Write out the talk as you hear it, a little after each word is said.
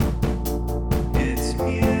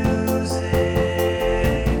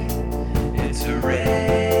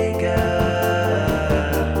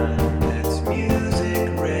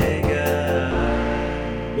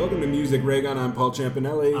I'm Paul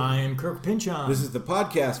Champanelli. I'm Kirk Pinchon. This is the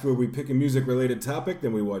podcast where we pick a music-related topic,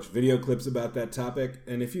 then we watch video clips about that topic.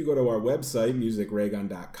 And if you go to our website,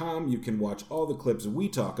 musicraygon.com, you can watch all the clips we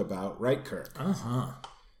talk about, right, Kirk? Uh-huh.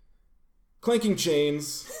 Clanking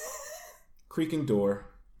chains, creaking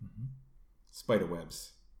door,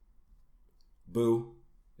 spiderwebs. Boo,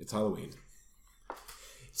 it's Halloween.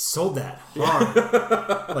 Sold that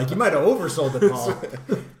hard. Like, you might have oversold it, Paul.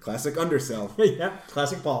 Classic undersell. Yeah,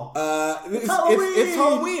 classic Paul. It's Halloween! It's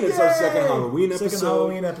Halloween. It's our second Halloween episode. Second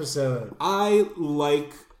Halloween episode. I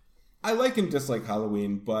like and dislike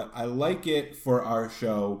Halloween, but I like it for our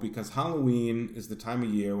show because Halloween is the time of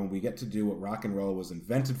year when we get to do what rock and roll was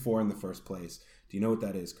invented for in the first place. Do you know what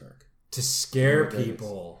that is, Kirk? To scare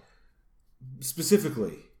people.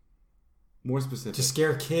 Specifically. More specific. To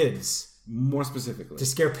scare kids. More specifically. To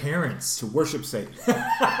scare parents. To worship Satan.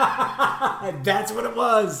 That's what it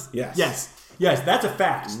was. Yes. Yes, that's a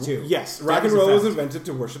fact, too. Yes, rock and roll was invented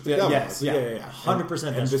to worship the devil. Yes, yeah. 100% that's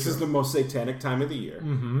and this true. is the most satanic time of the year.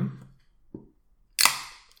 Mm-hmm.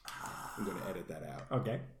 I'm going to edit that out.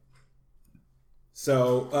 Okay.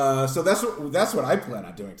 So that's what I plan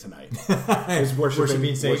on doing tonight. Is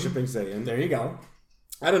worshiping Satan. There you go.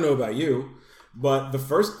 I don't know about you, but the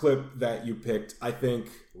first clip that you picked, I think,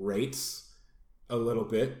 rates a little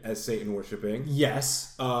bit as Satan worshiping.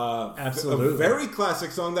 Yes, absolutely. A very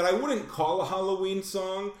classic song that I wouldn't call a Halloween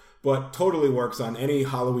song, but totally works on any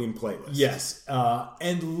Halloween playlist. Yes,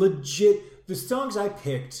 and legit, the songs I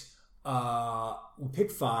picked, we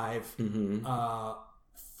picked 5. Mm-hmm.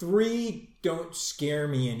 3 don't scare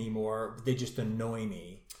me anymore. They just annoy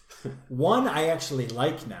me. 1 I actually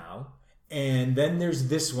like now. And then there's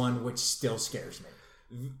this one, which still scares me.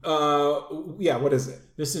 Yeah, what is it?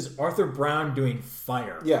 This is Arthur Brown doing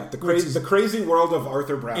Fire. Yeah, the crazy world of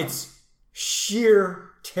Arthur Brown. It's sheer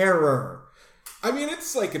terror. I mean,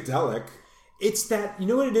 it's psychedelic. It's that, you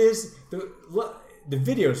know what it is? The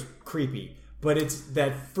video's creepy, but it's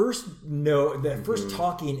that first note, that first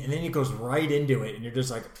talking, and then it goes right into it, and you're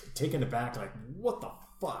just like taken aback, like, what the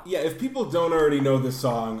fuck? Yeah, if people don't already know this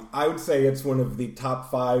song, I would say it's one of the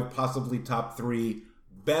top 5, possibly top 3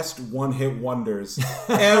 best one-hit wonders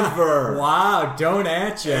ever. Wow, don't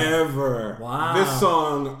at ya. Ever. Wow. This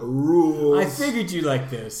song rules. I figured you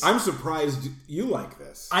like this. I'm surprised you like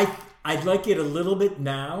this. I'd like it a little bit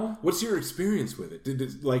now. What's your experience with it? Did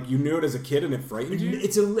it, like, you knew it as a kid and it frightened you?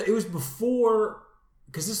 It was before,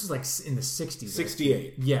 because this was like in the 60s.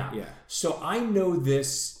 68. Yeah. So I know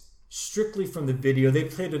this strictly from the video. They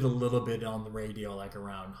played it a little bit on the radio, like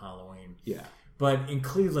around Halloween. Yeah. But in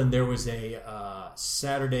Cleveland, there was a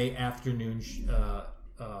Saturday afternoon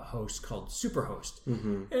host called Superhost.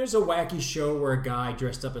 Mm-hmm. And it was a wacky show where a guy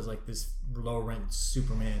dressed up as like this low-rent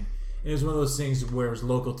Superman. And it was one of those things where it was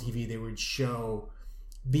local TV. They would show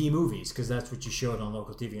B movies because that's what you showed on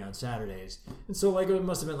local TV on Saturdays. And so like it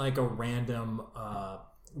must have been like a random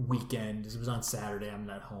weekend. It was on Saturday. I'm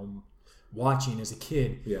not home watching as a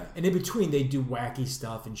kid. Yeah. And in between, they do wacky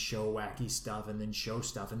stuff and show wacky stuff and then show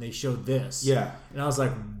stuff. And they showed this. Yeah. And I was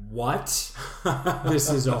like, what? This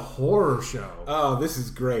is a horror show. Oh, this is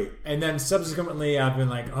great. And then subsequently, I've been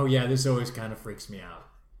like, oh yeah, this always kind of freaks me out.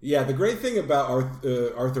 Yeah, the great thing about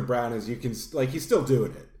Arthur Brown is you can, like, he's still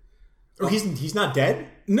doing it. Oh, he's not dead?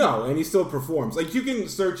 No, and he still performs. Like, you can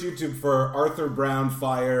search YouTube for Arthur Brown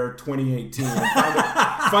Fire 2018 and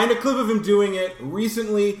find a clip of him doing it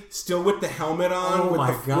recently, still with the helmet on, with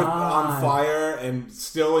on fire, and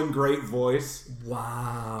still in great voice.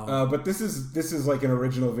 Wow. But this is like an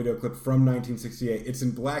original video clip from 1968. It's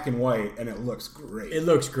in black and white, and it looks great. It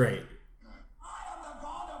looks great.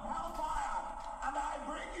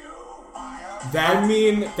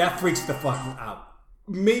 That freaks the fuck out.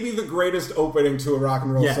 Maybe the greatest opening to a rock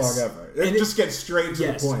and roll song ever. It just gets straight to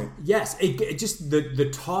the point. Yes, it just the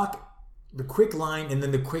talk, the quick line, and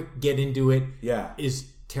then the quick get into it. Yeah. Is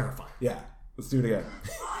terrifying. Yeah, let's do it again.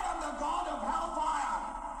 I am the god of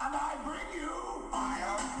hellfire, and I bring you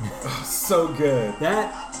fire. Oh, so good.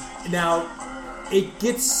 Now. It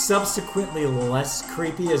gets subsequently less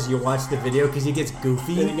creepy as you watch the video because he gets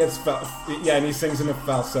goofy. And he gets and he sings in a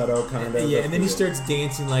falsetto kind of. Yeah, and then he starts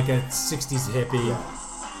dancing like a 60s hippie.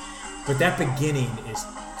 Yeah. But that beginning is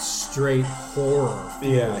straight horror.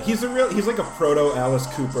 Yeah, he's like a proto Alice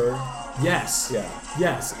Cooper. Yes. Yeah.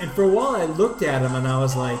 Yes. And for a while I looked at him and I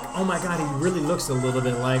was like, oh my god, he really looks a little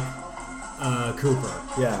bit like Cooper.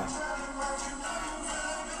 Yeah.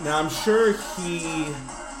 Now I'm sure he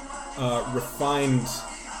refined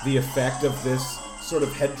the effect of this sort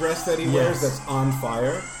of headdress that he wears that's on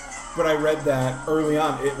fire. But I read that early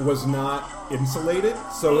on it was not insulated,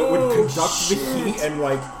 so it would conduct the heat and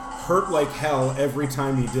like hurt like hell every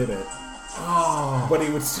time he did it. Oh, but he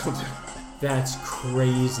would still do it. that's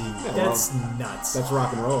crazy. That's nuts. That's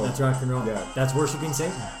rock and roll. That's rock and roll. Yeah. That's worshiping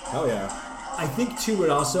Satan. Hell yeah. I think too. What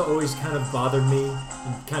also always kind of bothered me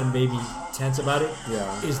and kind of made me tense about it.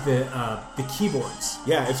 Yeah. Is the keyboards.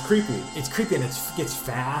 Yeah, it's creepy. It's creepy and it gets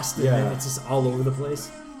fast and Yeah. then it's just all over the place.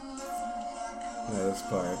 Yeah, this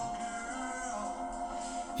part.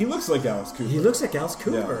 He looks like Alice Cooper. He looks like Alice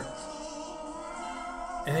Cooper.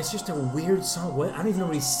 And it's just a weird song. What I don't even know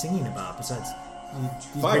what he's singing about besides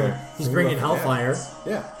he's Fire. He's bringing Singing about hellfire.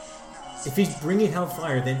 Yeah. If he's bringing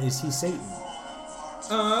hellfire, then is he Satan?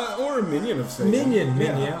 Or a minion of Satan. Minion.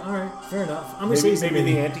 Yeah. All right, fair enough. I'm gonna say Maybe, he's a maybe the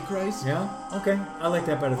minion. Antichrist? Yeah. Okay. I like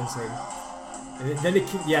that better than Satan. And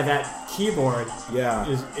then that keyboard Yeah.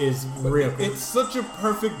 is real. It's such a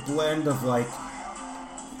perfect blend of like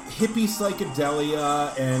hippie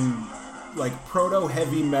psychedelia and like proto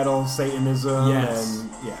heavy metal Satanism. Yes. And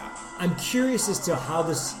yeah. I'm curious as to how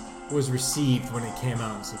this was received when it came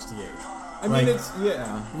out in '68. I mean, it's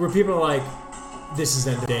where people are like, "This is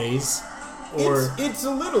end of days," or it's a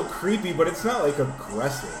little creepy, but it's not like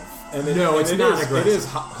aggressive. And No, it's not aggressive. It is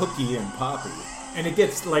hooky and poppy. and it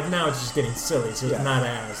gets like now it's just getting silly, so Yeah. it's not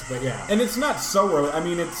as. But yeah, And it's not so early. I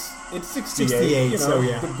mean, it's 68. 68, you know, so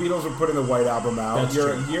yeah. The Beatles were putting the White Album out. That's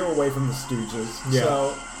You're true. a year away from the Stooges. Yeah.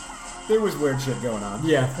 So there was weird shit going on.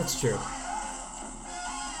 yeah, that's true.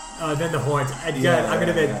 Then the horns. I'm gonna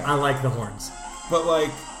admit, yeah. I like the horns. But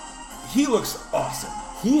like, he looks awesome.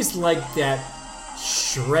 He's like that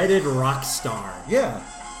shredded rock star. Yeah.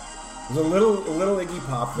 There's a little Iggy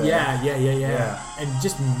Pop there. Yeah. And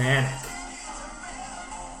just manic.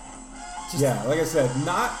 Yeah, like I said,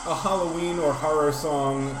 not a Halloween or horror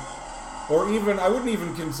song, or even, I wouldn't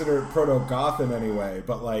even consider it proto-goth in any way,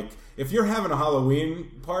 but like, if you're having a Halloween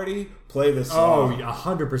party, play this Oh, song.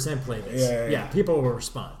 100% play this. Yeah. People will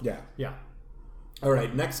respond. Yeah. Yeah. All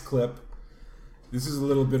right, next clip. This is a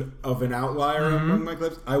little bit of an outlier among my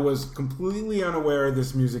clips. I was completely unaware of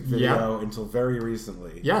this music video until very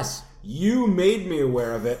recently. Yes. You made me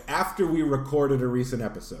aware of it after we recorded a recent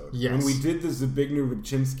episode. Yes. When we did the Zbigniew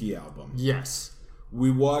Rybczynski album. Yes. We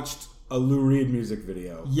watched a Lou Reed music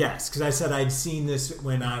video. Yes, because I said I'd seen this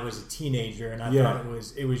when I was a teenager, and I Yeah. thought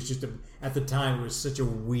it was just at the time it was such a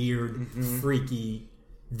weird, freaky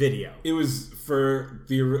video. It was for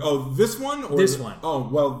this one? Or This one. Oh,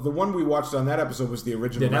 well, the one we watched on that episode was the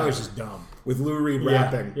original. Yeah, that was rap just dumb. with Lou Reed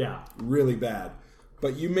rapping. Yeah. Really bad.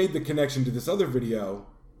 But you made the connection to this other video,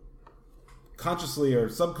 consciously or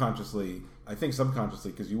subconsciously. I think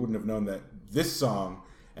subconsciously, because you wouldn't have known that this song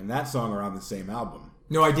and that song are on the same album.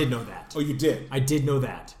 No, I did know that. Oh, you did? I did know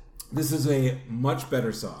that. This is a much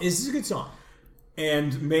better song. This is a good song.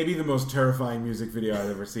 And maybe the most terrifying music video I've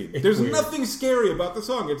ever seen. It's There's weird. nothing scary about the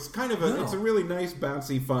song. It's kind of No. it's a really nice,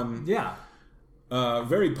 bouncy, fun, Yeah.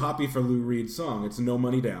 very poppy for Lou Reed song. It's No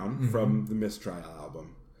Money Down from the Mistrial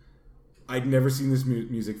album. I'd never seen this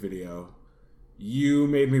music video. You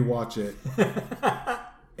made me watch it.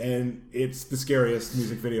 And it's the scariest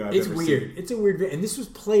music video I've It's ever weird. seen. It's a weird video. And this was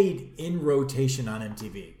played in rotation on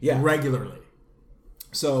MTV. Yeah. Regularly.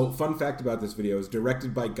 So, fun fact about this video is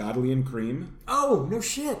directed by Godley and Cream. Oh, no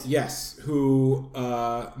shit. Yes, who,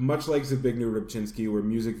 much like Zbigniew Rybczynski, were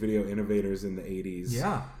music video innovators in the 80s.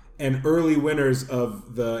 Yeah. And early winners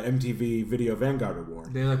of the MTV Video Vanguard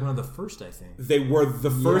Award. They're like one of the first, I think. They were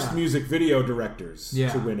the first Yeah. music video directors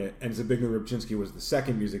Yeah. to win it, and Zbigniew Rybczynski was the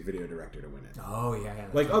second music video director to win it. Oh, yeah.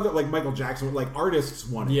 Like Michael Jackson, like artists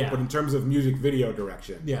won it, Yeah. but in terms of music video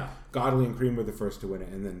direction, Yeah. Godley and Cream were the first to win it,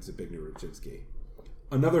 and then Zbigniew Rybczynski.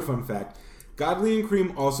 Another fun fact: Godley and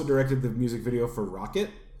Cream also directed the music video for Rocket,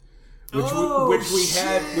 which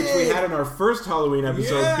we had in our first Halloween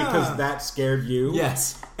episode Yeah. because that scared you.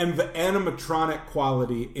 Yes. And the animatronic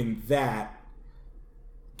quality in that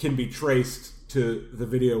can be traced to the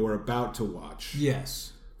video we're about to watch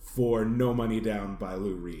Yes. for No Money Down by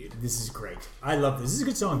Lou Reed. This is great. I love this. This is a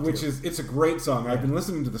good song, Which too. it's a great song. I've been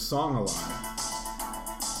listening to the song a lot.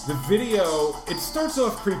 The video, it starts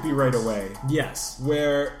off creepy right away, Yes.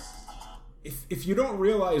 where if you don't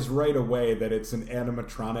realize right away that it's an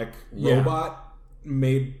animatronic Yeah. robot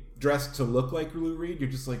dressed to look like Lou Reed, you're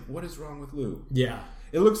just like, what is wrong with Lou? Yeah.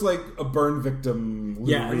 It looks like a burn victim Lou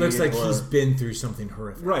Yeah, it Reed, looks like or- he's been through something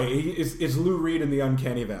horrific. Right, it's Lou Reed in the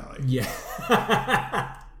Uncanny Valley. Yeah.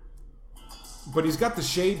 But he's got the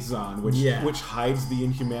shades on, which Yeah. which hides the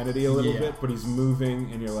inhumanity a little Yeah. bit, but he's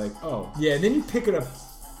moving, and you're like, oh. Yeah, and then you pick it up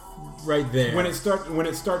right there. When it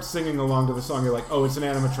starts singing along to the song, you're like, oh, it's an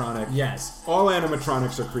animatronic. Yes. All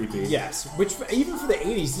animatronics are creepy. Yes. Which, even for the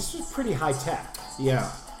 80s, this was pretty high tech.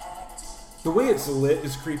 Yeah. The way it's lit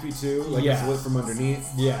is creepy too. Like it's Yeah. lit from underneath.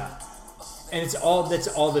 Yeah. And that's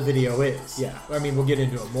all the video is. Yeah. I mean, we'll get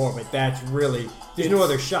into it more, but that's really... There's no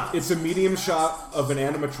other shot. It's a medium shot of an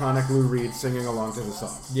animatronic Lou Reed singing along to the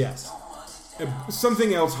song. Yes.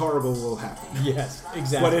 Something else horrible will happen. Yes,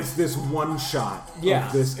 exactly. But it's this one shot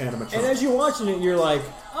of this animatronic. And as you're watching it, you're like,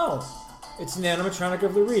 oh, it's an animatronic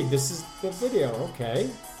of Lou Reed. This is the video. Okay.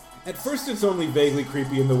 At first, it's only vaguely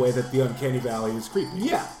creepy in the way that the Uncanny Valley is creepy.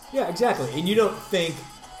 Yeah, exactly. And you don't think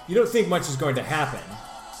much is going to happen.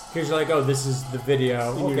 Because you're like, oh, this is the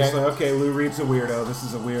video. And you're just like, okay, Lou Reed's a weirdo. This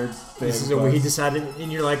is a weird thing. He decided,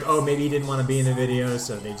 and you're like, oh, maybe he didn't want to be in the video,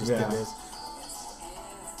 so they just did this.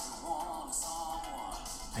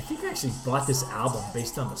 I think I actually bought this album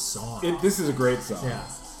based on the song. This is a great song. Yeah.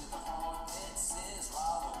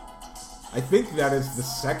 I think that is the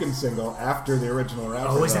second single after the original Rapper.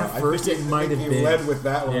 Oh, was that first? It might have been. You led with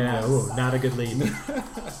that one. Yeah, ooh, not a good lead.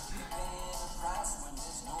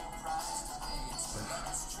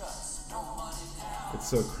 It's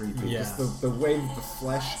so creepy. Yeah. Just the way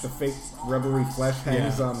the fake rubbery flesh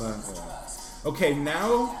hangs on the... Okay,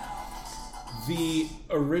 now the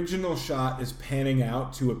original shot is panning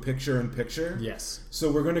out to a picture-in-picture. Yes.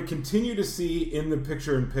 So we're going to continue to see in the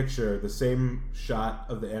picture-in-picture the same shot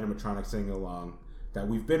of the animatronic singing along that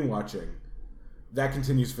we've been watching. That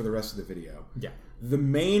continues for the rest of the video. Yeah. The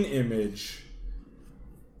main image,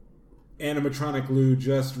 animatronic Lou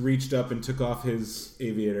just reached up and took off his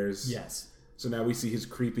aviators. Yes. So now we see his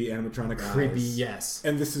creepy animatronic eyes. Creepy, yes.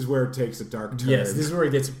 And this is where it takes a dark turn. Yes, this is where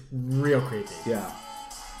it gets real creepy. Yeah.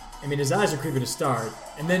 I mean, his eyes are creepy to start,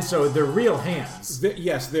 and then so they're real hands.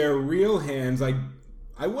 Yes, they're real hands. I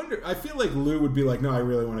wonder, I feel like Lou would be like, no, I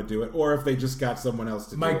really want to do it. Or if they just got someone else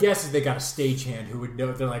to do it. My guess is they got a stagehand who would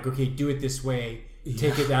know. They're like, okay, do it this way,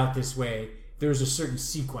 take it out this way. There's a certain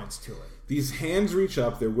sequence to it. These hands reach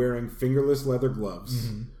up, they're wearing fingerless leather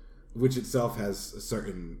gloves, which itself has a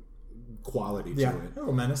certain quality to it. A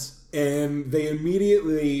little menace. And they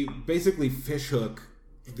immediately, basically fishhook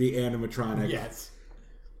the animatronic. Yes.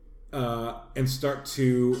 And start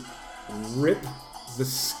to rip the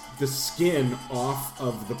skin off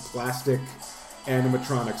of the plastic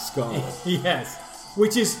animatronic skull. Yes.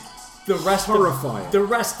 Which is the rest horrifying. The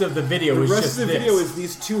rest of the video is just this. The rest of the video is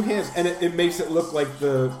these two hands, and it makes it look like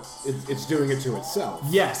it's doing it to itself.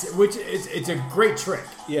 Yes, which it's a great trick.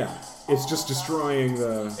 Yeah. It's just destroying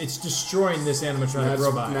It's destroying this animatronic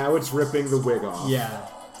robot. Now it's ripping the wig off. Yeah.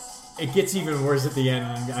 It gets even worse at the end,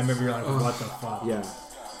 and I remember you're like, what the fuck? Yeah.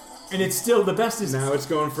 And it's still, the best is... Now it's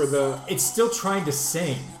going for the... It's still trying to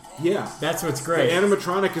sing. Yeah. That's what's great. The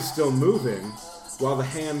animatronic is still moving, while the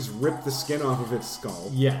hands rip the skin off of its skull.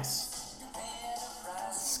 Yes.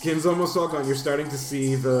 Skin's almost all gone. You're starting to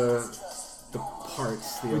see the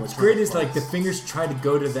parts. What's great is like the fingers try to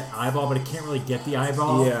go to the eyeball, but it can't really get the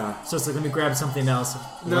eyeball. Yeah. So it's like, let me grab something else.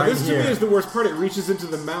 Now this to me is the worst part. It reaches into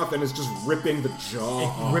the mouth and it's just ripping the jaw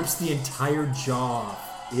off. It rips the entire jaw off.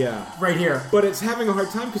 Yeah. Right here. But it's having a hard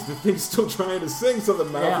time because the thing's still trying to sing, so the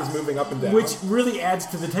mouth is moving up and down. Which really adds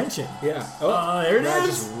to the tension. Yeah. There it that is.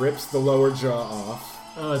 just rips the lower jaw off.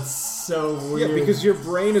 Oh, it's so weird. Yeah, because your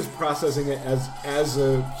brain is processing it as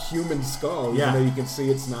a human skull, even though you can see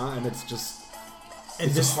it's not, and it's just...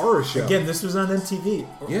 It's a horror show. Again, this was on MTV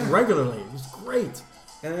regularly. It was great.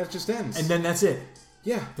 And that just ends. And then that's it.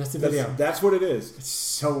 Yeah. That's the video. That's what it is. It's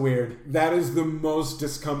so weird. That is the most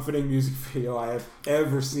discomforting music video I have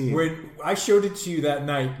ever seen. When I showed it to you that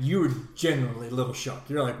night, you were genuinely a little shocked.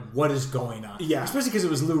 You're like, what is going on? Yeah. Especially because it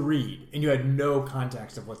was Lou Reed, and you had no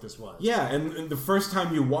context of what this was. Yeah, and the first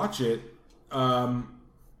time you watch it, it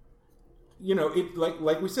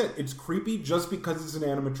like we said, it's creepy just because it's an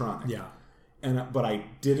animatronic. Yeah. But I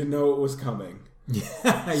didn't know it was coming.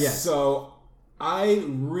 Yes. So I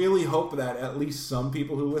really hope that at least some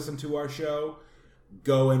people who listen to our show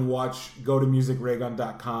go to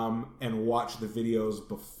musicraygun.com and watch the videos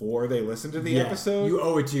before they listen to the episode. You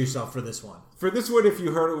owe it to yourself for this one. For this one, if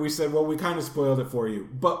you heard what we said, well, we kind of spoiled it for you,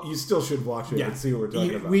 but you still should watch it and see what we're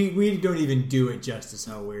talking about. We don't even do it justice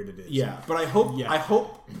how weird it is. Yeah, but I hope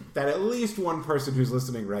that at least one person who's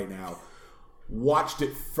listening right now watched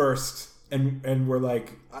it first. And we're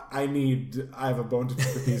like, I have a bone to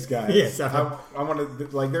pick with these guys. Yes, I want to,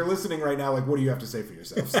 like, they're listening right now. Like, what do you have to say for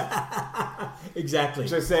yourselves? Exactly.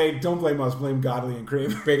 Should I say, don't blame us, blame Godly and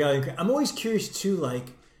Cream? I'm always curious too.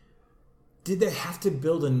 Like, did they have to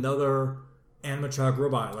build another animatronic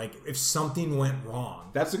robot? Like, if something went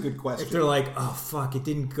wrong, that's a good question. If they're like, oh fuck, it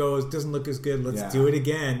didn't go, it doesn't look as good. Let's do it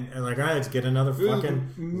again. And like, all right, let's get another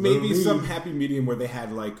fucking maybe some happy medium where they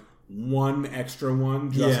had like one extra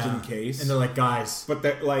one just in case. And they're like, guys. But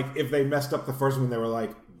that, like, if they messed up the first one, they were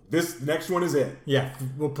like, this next one is it. Yeah,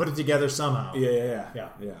 we'll put it together somehow. Yeah.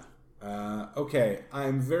 Okay,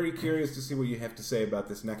 I'm very curious to see what you have to say about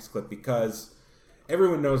this next clip because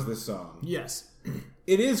everyone knows this song. Yes.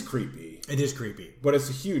 It is creepy. It is creepy. But it's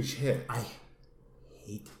a huge hit. I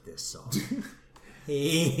hate this song.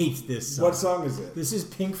 Hate this song. What song is it? This is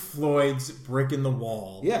Pink Floyd's Brick in the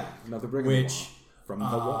Wall. Yeah, another brick in the Which, wall. From the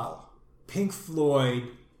wall. Pink Floyd,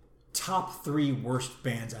 top 3 worst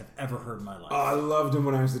bands I've ever heard in my life. Oh, I loved them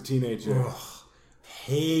when I was a teenager. Ugh,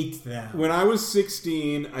 hate them. When I was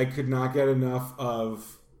 16, I could not get enough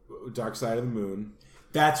of Dark Side of the Moon.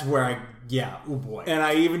 That's where oh boy. And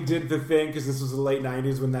I even did the thing, because this was the late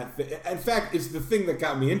 90s when that thing... In fact, it's the thing that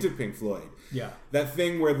got me into Pink Floyd. Yeah. That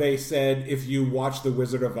thing where they said if you watch The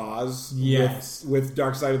Wizard of Oz Yes. with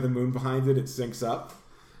Dark Side of the Moon behind it, it syncs up.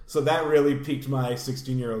 So that really piqued my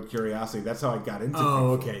 16-year-old curiosity. That's how I got into Pink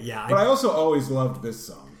Floyd. Okay, yeah. But I also always loved this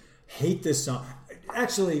song. Hate this song.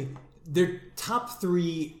 Actually, their top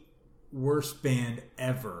 3 worst band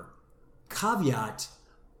ever. Caveat,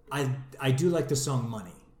 I do like the song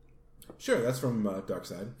Money. Sure, that's from Dark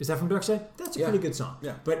Side. Is that from Dark Side? That's a pretty good song.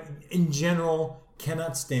 Yeah. But in general,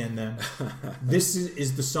 cannot stand them. This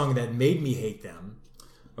is the song that made me hate them.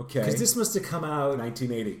 Okay. Because this must have come out...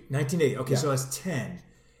 1980. 1980. Okay, so I was 10.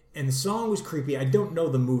 And the song was creepy. I don't know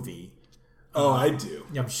the movie. Oh, I do.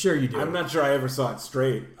 I'm sure you do. I'm not sure I ever saw it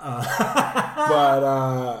straight. But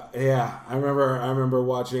yeah, I remember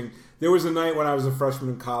watching. There was a night when I was a freshman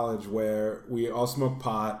in college where we all smoked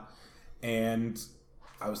pot, and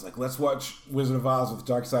I was like, let's watch Wizard of Oz with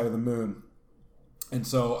Dark Side of the Moon. And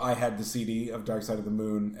so I had the CD of Dark Side of the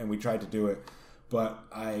Moon, and we tried to do it. But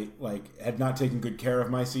I had not taken good care of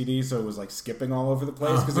my CD, so it was skipping all over the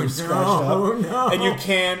place because it was scratched up. No. And you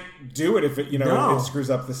can't do it if it No. it screws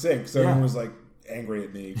up the sync. So everyone was angry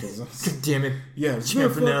at me because Damn it. yeah,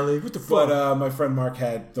 Champ finale. What the fuck? But my friend Mark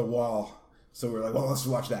had The Wall, so we were like, well, let's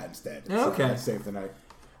watch that instead. Okay. So that saved the night.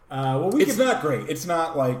 It's Not great. It's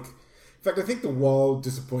not in fact, I think The Wall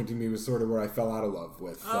disappointing me was sort of where I fell out of love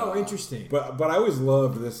with. Interesting. But I always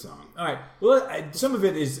loved this song. All right. Well, some of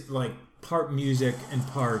it is part music and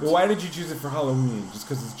part... Well, why did you choose it for Halloween? Just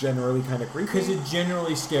because it's generally kind of creepy? Because it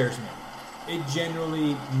generally scares me. It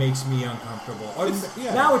generally makes me uncomfortable.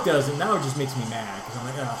 Yeah. Now it doesn't. Now it just makes me mad because I'm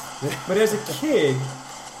like, ugh. But as a kid,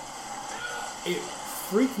 it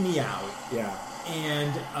freaked me out. Yeah.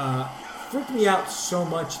 And freaked me out so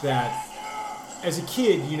much that as a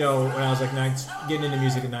kid, when I was getting into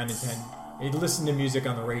music at 9 and 10, I'd listen to music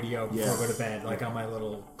on the radio before I go to bed, on my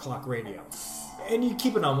little clock radio. And you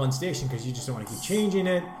keep it on one station because you just don't want to keep changing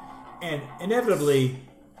it. And inevitably,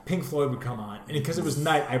 Pink Floyd would come on. And because it was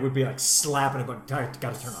night, I would be slapping it going, got to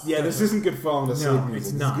turn off. Yeah, this isn't good falling to sleep music.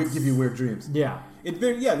 It's not. This could give you weird dreams. Yeah.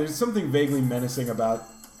 There's something vaguely menacing about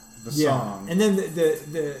the song. And then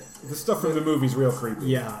the stuff from the movie's real creepy.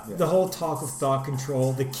 Yeah. The whole talk of thought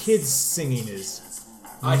control. The kids singing is...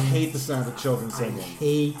 I hate the sound of children singing. I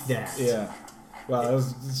hate that. Yeah. Well, it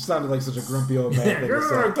sounded like such a grumpy old man thing to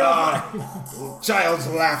say. Child's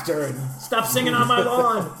laughter and... Stop singing on my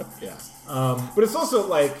lawn! Yeah. But it's also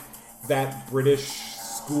that British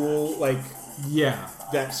school, yeah,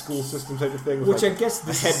 that school system type of thing. With which I guess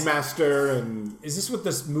the headmaster and... Is this what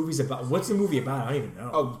this movie's about? What's the movie about? I don't even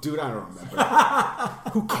know. Oh, dude, I don't remember.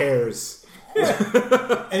 Who cares?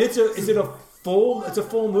 And is it a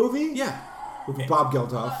full movie? Yeah. With Bob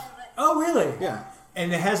Geldof. Oh, really? Yeah.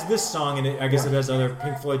 And it has this song in it. I guess it has other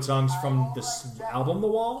Pink Floyd songs from this album, The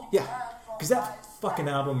Wall? Yeah. Because that fucking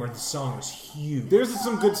album or the song was huge. There's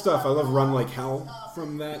some good stuff. I love Run Like Hell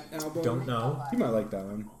from that album. Don't know. You might like that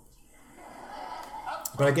one.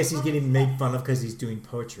 But I guess he's getting made fun of because he's doing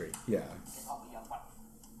poetry. Yeah.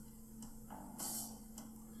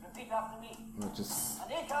 Repeat after me. Just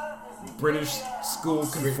Anika is the British school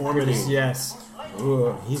conformity. Yes.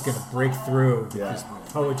 Ugh. He's going to break through with Yeah. his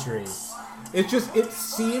poetry. It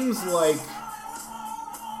seems like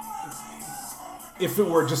if it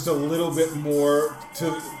were just a little bit more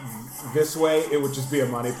to this way, it would just be a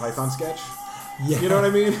Monty Python sketch. Yeah. You know what I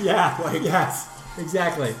mean? Yeah. Yes.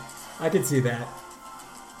 Exactly. I could see that.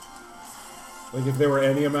 If there were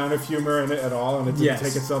any amount of humor in it at all and it didn't Yes.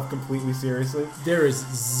 take itself completely seriously. There is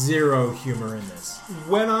zero humor in this.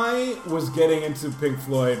 When I was getting into Pink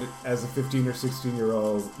Floyd as a 15 or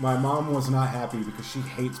 16-year-old, my mom was not happy because she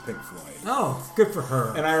hates Pink Floyd. Oh, good for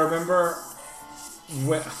her. And I remember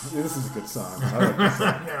when... This is a good song. I like this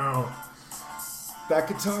song. No. That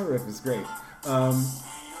guitar riff is great.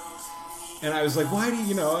 And I was like, why do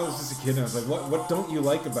you know? I was just a kid and I was like, what don't you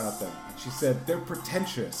like about them? And she said, they're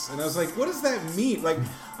pretentious. And I was like, what does that mean?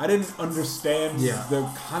 I didn't understand the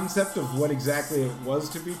concept of what exactly it was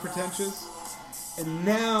to be pretentious. And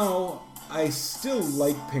now I still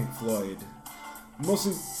like Pink Floyd.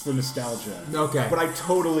 mostly for nostalgia. Okay. But I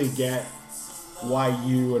totally get why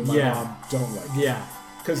you and my mom don't like it. Yeah.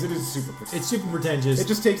 Because it is super pretentious. It's super pretentious. It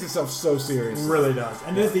just takes itself so seriously. It really does.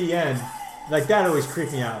 And at the end, like, that always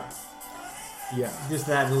creeped me out. Yeah. Just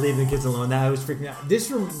that, leaving the kids alone, that always freaked me out.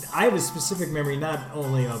 I have a specific memory not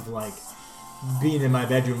only of, like, being in my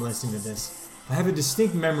bedroom listening to this, I have a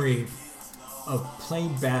distinct memory of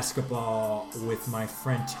playing basketball with my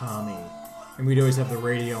friend Tommy. And we'd always have the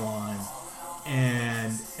radio on.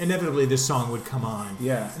 And inevitably this song would come on.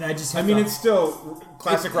 Yeah. And I just it's still...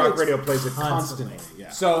 Classic rock radio plays it constantly.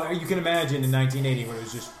 Yeah. So you can imagine in 1980 when it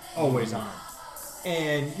was just always on.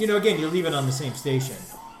 And, again, you leave it on the same station.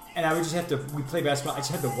 And I would just have to... We play basketball. I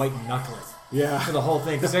just had to white knuckle it. Yeah. For the whole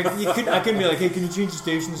thing. Because I couldn't be like, hey, can you change the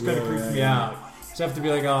station? It's going to creep me out. So I have to be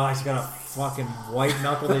like, oh, I just got to fucking white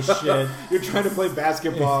knuckle this shit. You're trying to play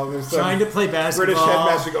basketball. And there's trying to play basketball. British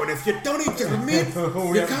headmaster going, if you don't eat your meat,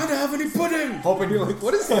 you can't have any pudding. Hoping you're like,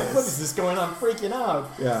 what is this? What is this going on? I'm freaking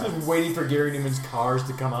out. Yeah. Just waiting for Gary Newman's Cars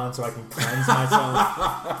to come on so I can cleanse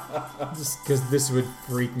myself. Just because this would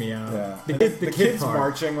freak me out. Yeah. The kids part.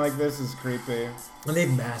 marching like this is creepy. And they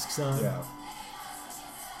have masks on. Yeah.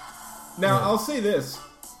 Now, I'll say this.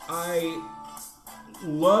 I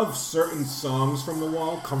love certain songs from The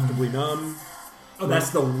Wall. Comfortably Numb. Oh, that's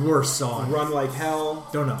the worst song. Run Like Hell.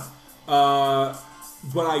 Don't know.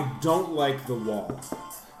 But I don't like The Wall.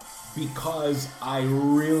 Because I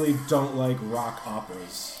really don't like rock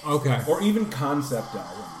operas. Okay. Or even concept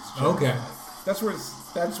albums. generally. Okay. That's where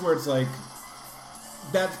it's like...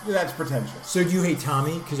 That's pretentious. So do you hate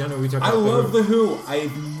Tommy? Because I know we talked about I love The Who.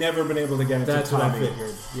 I've never been able to get into That's Tommy. what I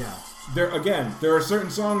figured. Yeah. There are certain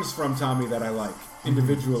songs from Tommy that I like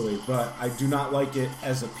individually, but I do not like it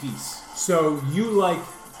as a piece. So you like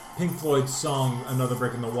Pink Floyd's song "Another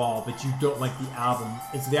Brick in the Wall," but you don't like the album.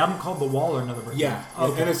 Is the album called "The Wall" or "Another Brick"? Yeah,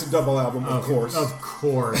 Okay. and it's a double album, of course. Of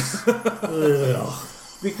course. Ugh.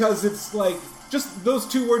 Because it's like just those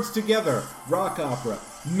two words together, rock opera.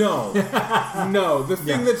 No, no. The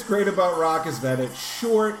thing that's great about rock is that it's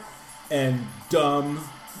short and dumb.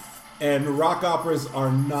 And rock operas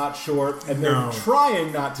are not short, and they're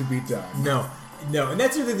trying not to be dumb. No. And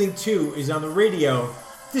that's the other thing too. Is on the radio.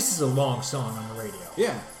 This is a long song on the radio.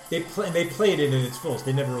 Yeah, they play it in its fullest.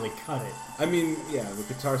 They never really cut it. I mean, yeah, the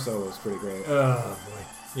guitar solo is pretty great. Oh boy.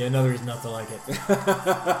 Yeah, another reason not to like it.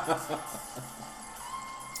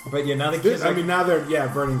 But yeah, now the kids. Now they're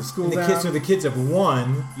burning the school down. The kids have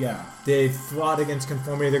won. Yeah, They've fought against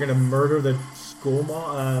conformity. They're going to murder the school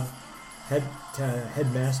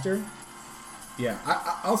headmaster. Yeah,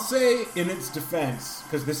 I'll say in its defense,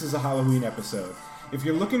 because this is a Halloween episode, if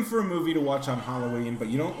you're looking for a movie to watch on Halloween, but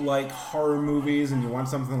you don't like horror movies and you want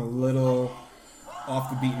something a little off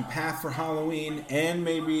the beaten path for Halloween, and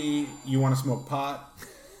maybe you want to smoke pot,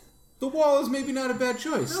 The Wall is maybe not a bad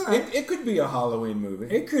choice. Right. It could be a Halloween movie.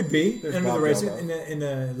 It could be. There's And Bob the rest,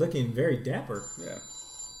 Geldof. looking very dapper. Yeah.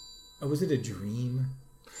 Oh, was it a dream?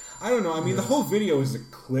 I don't know. I mean, the whole video is a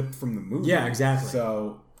clip from the movie. Yeah, exactly.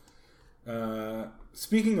 So,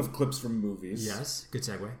 speaking of clips from movies. Yes, good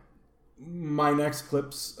segue. My next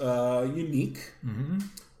clip's unique. Mm-hmm.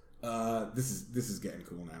 This is getting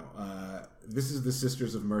cool now. This is the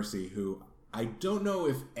Sisters of Mercy, who I don't know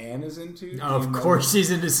if Anne is into. Of course she's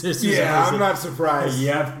into Sisters of Yeah, Mercy. I'm not surprised.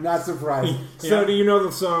 Yep. Not surprised. So do you know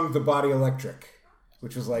the song The Body Electric?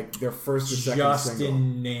 Which was like their first or second Just single.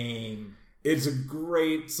 in name. It's a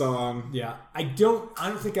great song. Yeah. I don't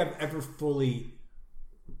think I've ever fully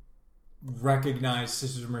recognized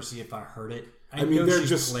Sisters of Mercy if I heard it. I mean, they're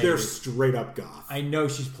it. straight up goth. I know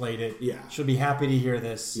she's played it. Yeah. She'll be happy to hear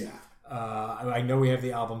this. Yeah. I know we have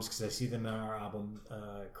the albums because I see them in our album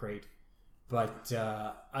crate. But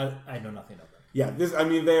I know nothing of them. Yeah, this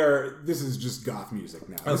is just goth music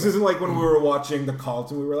now. Okay. This isn't like when we were watching The Cult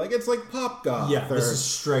and we were like, it's like pop goth. Yeah, this is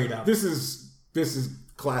straight up. This is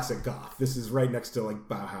classic goth. This is right next to like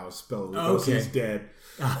Bauhaus, Bela Lugosi's dead.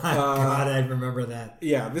 God, I remember that.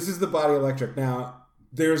 Yeah, this is The Body Electric. Now,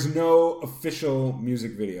 there's no official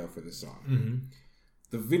music video for this song. Mm-hmm.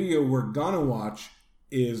 The video we're gonna watch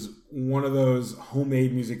is one of those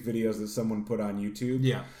homemade music videos that someone put on YouTube.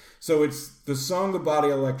 Yeah. So it's the song The Body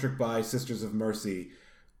Electric by Sisters of Mercy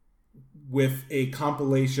with a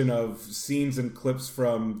compilation of scenes and clips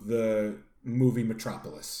from the movie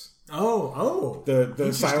Metropolis. Oh.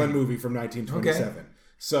 The silent movie from 1927. Okay.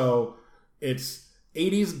 So it's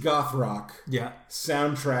 80s goth rock. Yeah.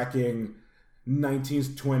 Soundtracking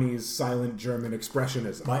 1920s silent German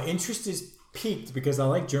expressionism. My interest is piqued because I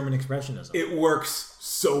like German expressionism. It works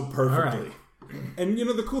so perfectly. All right. And,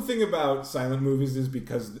 the cool thing about silent movies is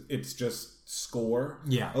because it's just score.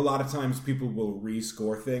 Yeah. A lot of times people will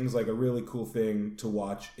rescore things. Like a really cool thing to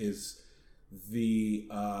watch is the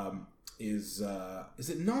is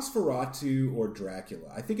it Nosferatu or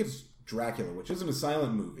Dracula? I think it's Dracula, which isn't a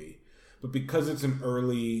silent movie, but because it's an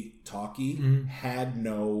early talkie, had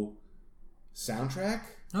no soundtrack.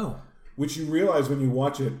 Oh. Which you realize when you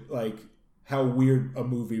watch it, like how weird a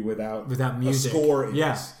movie without music. a score is.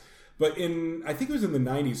 Yeah. But I think it was in the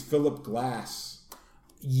 90s, Philip Glass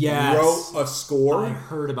Yes. wrote a score I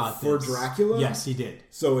heard about for this. Dracula. Yes, he did.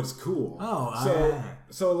 So it's cool. Oh,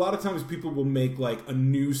 so a lot of times people will make like a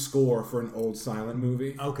new score for an old silent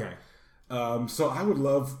movie. Okay. So I would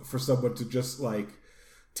love for someone to just like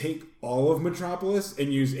take all of Metropolis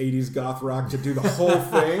and use 80s goth rock to do the whole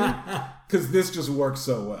thing, because this just works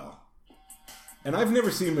so well. And I've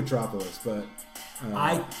never seen Metropolis, but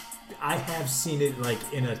I have seen it like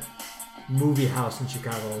in a movie house in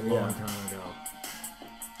Chicago a long time ago.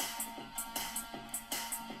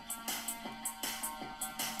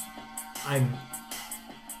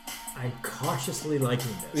 I'm cautiously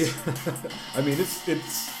liking this. I mean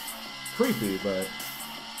it's creepy, but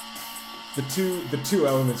the two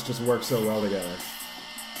elements just work so well together.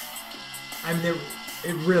 I mean,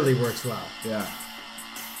 it really works well. Yeah.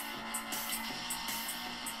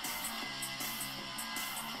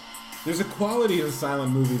 There's a quality in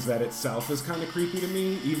silent movies that itself is kind of creepy to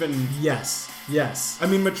me, even... Yes. I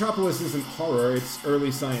mean, Metropolis isn't horror, it's early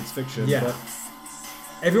science fiction, Yeah. but...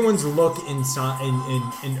 Everyone's look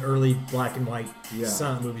in early black and white Yeah.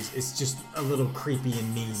 silent movies is just a little creepy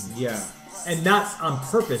and mean. Yeah. And not on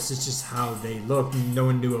purpose, it's just how they look. No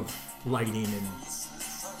one knew of lighting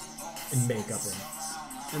and makeup.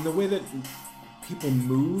 And the way that people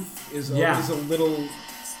move is Yeah. always a little...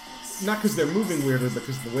 Not because they're moving weirdly, but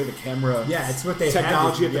because the way the camera... Yeah, it's what they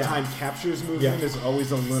technology had to, at the time captures movement Yeah. is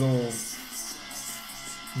always a little...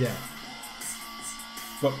 Yeah.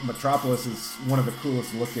 But Metropolis is one of the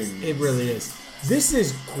coolest looking... It really is. This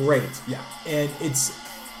is great. Yeah. And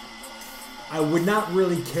I would not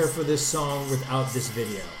really care for this song without this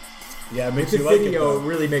video. Yeah, it makes The you like it, video though.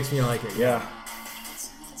 really makes me like it. Yeah.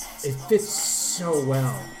 It fits so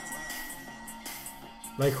well.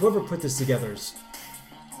 Like, whoever put this together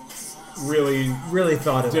really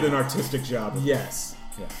thought of Did it. an artistic job. Yes.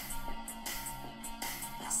 Yeah.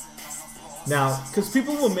 Now, Because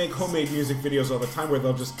people will make homemade music videos all the time where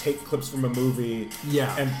they'll just take clips from a movie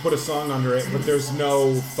Yeah. and put a song under it, but there's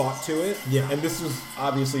no thought to it. Yeah. And this was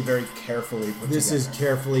obviously very carefully put this is together.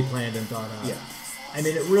 carefully planned and thought out. Yeah. I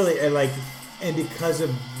mean, it really, and because of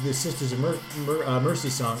the Sisters of Mercy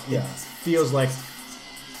song, it Yeah. feels like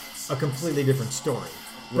a completely different story.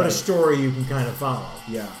 But a Right. story you can kind of follow.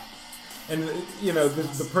 Yeah. And,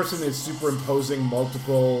 the person is superimposing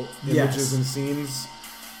multiple images Yes. and scenes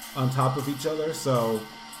on top of each other. So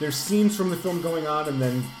there's scenes from the film going on, and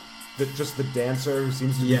then just the dancer who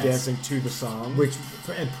seems to Yes. be dancing to the song.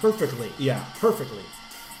 And perfectly. Yeah. Perfectly.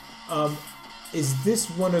 Is this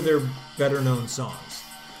one of their better known songs?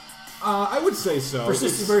 I would say so. For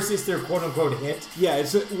Sisters of Mercy, it's their quote unquote hit. Yeah,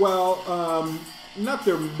 it's not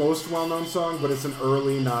their most well-known song, but it's an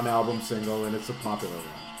early non-album single, and it's a popular one.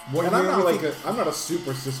 What And I'm year not we like think- I'm not a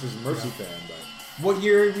super Sisters of Mercy fan, but What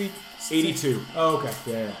year are we? 82. Oh, okay.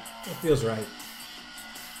 Yeah. It feels right.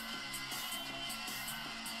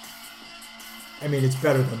 I mean, it's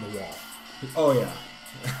better than The Wall. Oh yeah.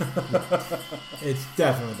 It's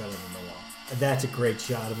definitely better than The Wall. And that's a great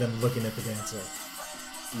shot of them looking at the dancer.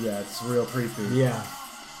 Yeah, it's real creepy. Yeah.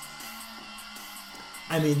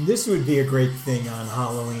 I mean, this would be a great thing on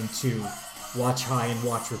Halloween too. Watch high and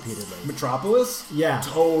watch repeatedly. Metropolis? Yeah.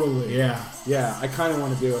 Totally. Yeah. Yeah, I kind of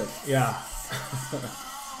want to do it. Yeah.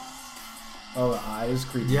 Oh, the eyes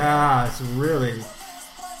creepy. Yeah, it's really.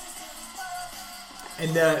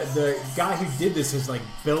 And the guy who did this has like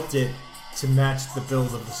built it to match the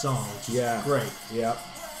build of the song, which is Yeah. great. Yep.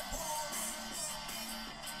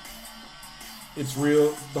 It's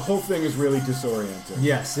real. The whole thing is really disorienting.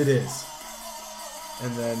 Yes, it is.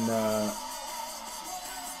 And then,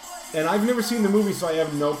 and I've never seen the movie, so I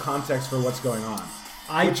have no context for what's going on.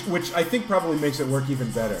 Which I think probably makes it work even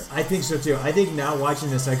better. I think so too. I think now watching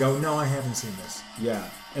this, I go, no, I haven't seen this. Yeah.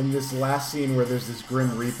 And this last scene where there's this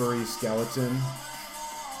Grim Reaper-y skeleton.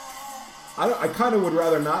 I kind of would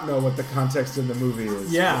rather not know what the context in the movie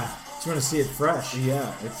is. Yeah, just want to see it fresh.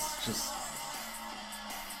 Yeah, it's just...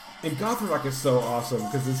 And goth rock is so awesome,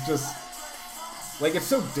 because it's just... Like, it's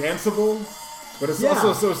so danceable, but it's Yeah.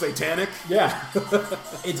 also so satanic. Yeah,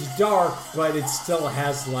 it's dark, but it still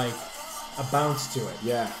has like a bounce to it.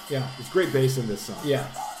 Yeah. Yeah, It's great bass in this song. yeah.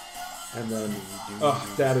 And then,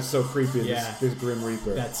 that is so creepy. Yeah. This Grim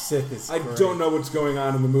Reaper. That Sith is I great. don't know what's going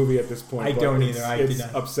on in the movie at this point. I but don't either. It's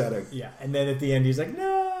did not. upsetting. Yeah, and then at the end he's like,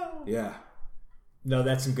 no. Yeah. No,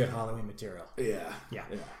 that's some good Halloween material. Yeah. Yeah.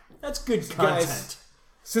 That's good content. Guys,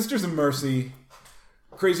 Sisters of Mercy,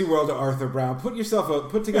 Crazy World of Arthur Brown. Put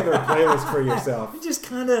together a playlist for yourself. You just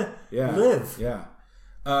kind of live. Yeah.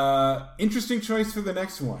 Interesting choice for the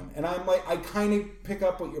next one. And I'm like, I kind of pick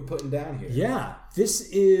up what you're putting down here. Yeah. This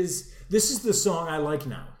is the song I like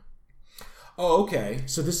now. Oh, okay.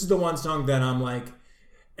 So this is the one song that I'm like,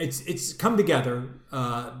 it's come together,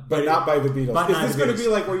 but not by the Beatles. But is this going to be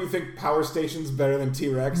like where you think Power Station's better than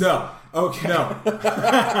T-Rex? No. Okay. No.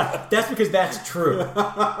 That's because that's true. To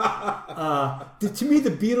me, the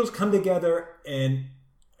Beatles come together and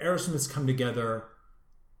Aerosmith's come together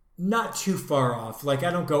not too far off. Like, I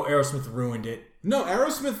don't go Aerosmith ruined it. No,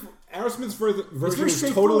 Aerosmith's version is very totally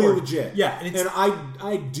straightforward. legit. Yeah. And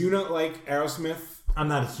I do not like Aerosmith. I'm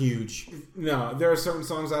not a huge... No, there are certain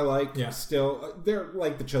songs I like still. They're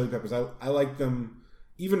like the Chili Peppers. I like them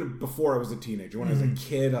even before I was a teenager. When I was a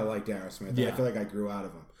kid, I liked Aerosmith. Yeah. I feel like I grew out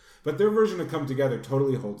of them. But their version of Come Together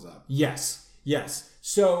totally holds up. Yes.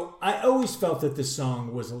 So I always felt that this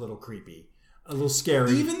song was a little creepy. A little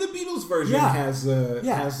scary. Even the Beatles version has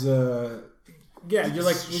a you're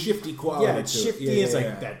like shifty quality. Yeah, it's to it. shifty. It's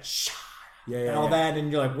like that and all that,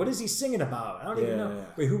 and you're like, what is he singing about? I don't even know. Yeah.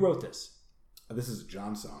 Wait, who wrote this? This is a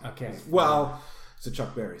John song. Okay. Well, it's a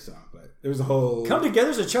Chuck Berry song, but there was a whole... Come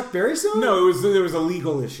Together's a Chuck Berry song? No, there was a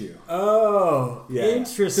legal issue. Oh,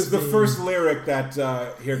 interesting. Because the first lyric that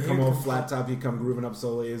Here Come Old Flat Top, You Come Grooving Up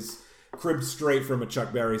Slowly is cribbed straight from a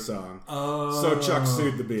Chuck Berry song. Oh. So Chuck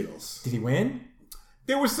sued the Beatles. Did he win?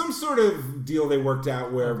 There was some sort of deal they worked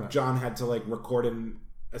out where John had to like record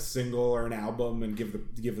a single or an album and give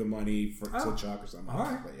the money to Chuck or something. All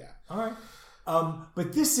right. But yeah. All right.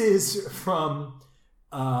 But this is from...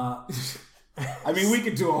 I mean, we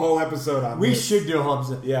could do a whole episode on this. We should do a whole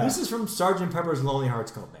episode. Yeah. This is from Sgt. Pepper's Lonely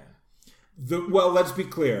Hearts Club Band. Well, let's be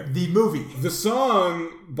clear. The movie. The song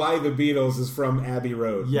by the Beatles is from Abbey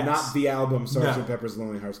Road, not the album Sgt. Pepper's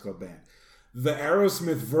Lonely Hearts Club Band. The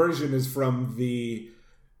Aerosmith version is from the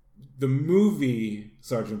movie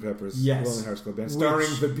Sgt. Pepper's Lonely Hearts Club Band, starring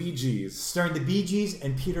the Bee Gees. Starring the Bee Gees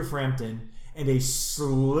and Peter Frampton and a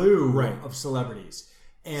slew of celebrities.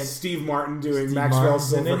 And Steve Martin doing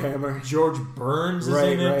Maxwell's Silverhammer. George Burns is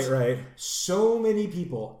in it. Right. So many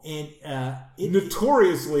people. And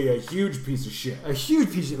notoriously a huge piece of shit. A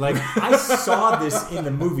huge piece of shit. Like, I saw this in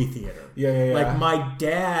the movie theater. Yeah. Like, my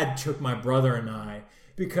dad took my brother and I,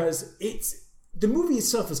 because the movie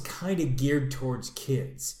itself is kind of geared towards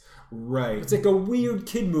kids. Right. It's like a weird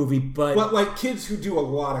kid movie, but like kids who do a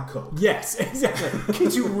lot of coke. Yes, exactly.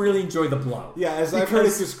 Kids who really enjoy the blow. Yeah, I've heard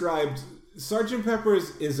it described, Sgt.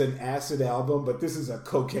 Pepper's is an acid album, but this is a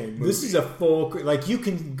cocaine movie. This is a full... Like, you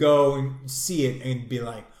can go and see it and be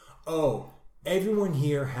like, oh, everyone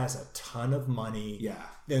here has a ton of money. Yeah.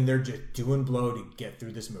 And they're just doing blow to get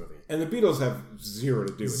through this movie. And the Beatles have zero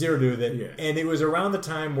to do with it. Zero to do with it. Yeah. And it was around the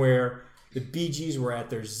time where the Bee Gees were at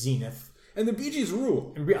their zenith. And the Bee Gees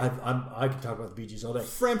rule. And I could talk about the Bee Gees all day.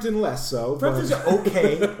 Frampton less so. Frampton's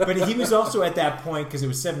okay, but he was also at that point, because it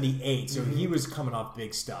was 78, so he was coming off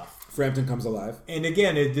big stuff. Frampton Comes Alive. And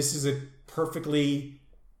again, this is a perfectly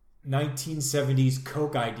 1970s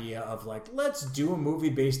Coke idea of like, let's do a movie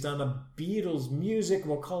based on a Beatles music.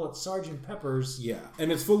 We'll call it Sgt. Pepper's. Yeah, and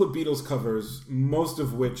it's full of Beatles covers, most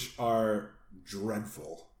of which are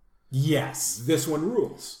dreadful. Yes. This one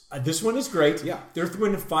rules. This one is great. Yeah. The Earth,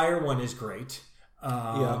 Wind & Fire one is great.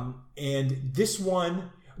 And this one,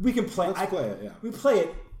 we can play. Let's play it, yeah. We play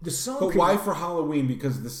it. The song. But why for Halloween?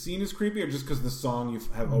 Because the scene is creepy, or just because the song you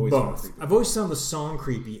have always found creepy? I've always found the song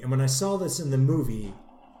creepy, and when I saw this in the movie,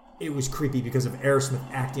 it was creepy because of Aerosmith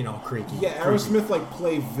acting all creepy. Yeah, Aerosmith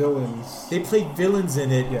play villains. They play villains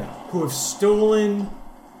in it who have stolen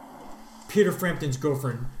Peter Frampton's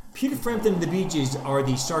girlfriend. Peter Frampton and the Bee Gees are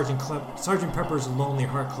the Sgt. Pepper's Lonely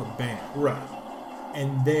Heart Club Band. Right.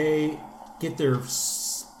 And they get their...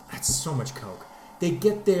 That's so much coke. They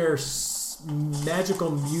get their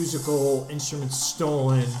magical musical instruments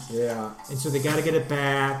stolen. Yeah. And so they got to get it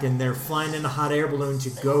back, and they're flying in a hot air balloon to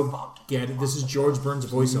go get it. This is George Burns'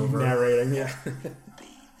 voiceover. Narrating, yeah.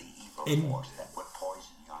 And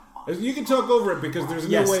you can talk over it because there's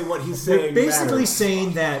no way what he's saying they're basically matters.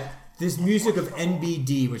 saying that this music of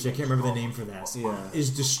NBD, which I can't remember the name for this, is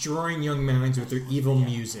destroying young minds with their evil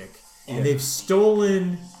music. And they've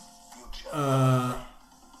stolen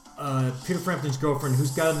Peter Frampton's girlfriend, who's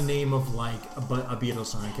got a name of like a Beatles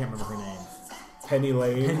song. I can't remember her name. Penny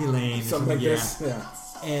Lane. Penny Lane. Something like this. Yeah.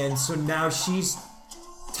 And so now she's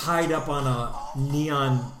tied up on a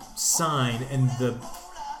neon sign, and the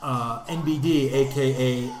NBD,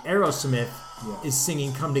 aka Aerosmith, is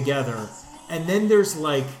singing "Come Together," and then there's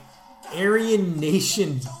like Aryan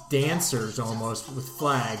Nation dancers almost with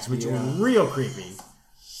flags, which are real creepy.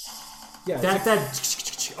 Yeah,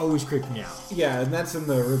 that always creeped me out. Yeah, and that's in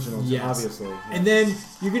the original, obviously. Yeah. And then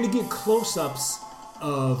you're going to get close-ups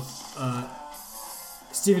of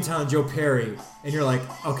Steven Tyler and Joe Perry, and you're like,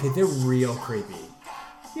 okay, they're real creepy.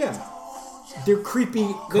 Yeah. They're creepy,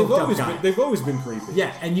 coked up guys. They've always been creepy.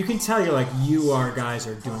 Yeah, and you can tell you're like, guys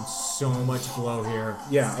are doing so much blow here.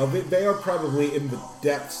 Yeah, they are probably in the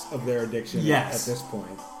depths of their addiction at this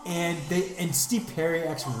point. And Steve Perry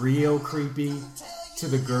acts real creepy to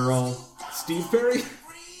the girl. Steve Perry?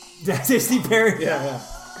 That's it, Steve Perry? Yeah.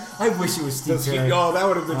 I wish it was Steve Perry. Oh, that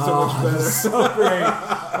would have been so much better. So great.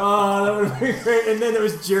 Oh, that would have been great. And then it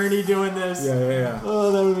was Journey doing this. Yeah.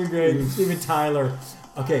 Oh, that would have been great. Steven Tyler.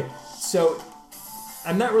 Okay, so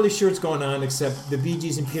I'm not really sure what's going on, except the Bee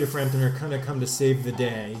Gees and Peter Frampton are kind of come to save the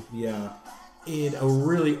day. Yeah. In a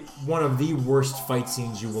really, one of the worst fight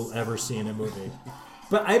scenes you will ever see in a movie.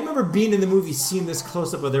 But I remember being in the movie, seeing this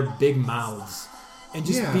close-up of their big mouths. And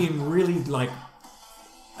just being really, like,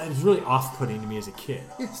 it was really off-putting to me as a kid.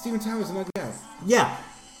 Yeah, Steven Tyler's an ugly guy. Yeah,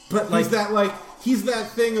 but like... He's that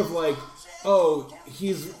thing of like,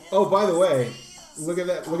 by the way, look at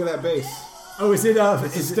that bass. Oh, is it,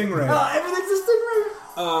 it's a Stingray. Everything's a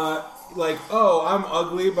Stingray. I'm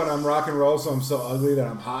ugly, but I'm rock and roll, so I'm so ugly that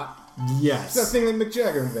I'm hot. Yes. It's that thing that Mick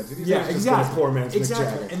Jagger invented. He's exactly. A poor man's Mick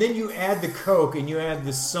Jagger. And then you add the coke and you add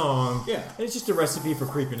the song. Yeah. And it's just a recipe for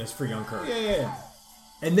creepiness for young Kurt. Yeah.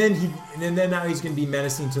 And then now he's going to be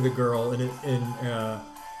menacing to the girl in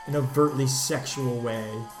an overtly sexual way.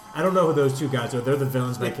 I don't know who those two guys are. They're the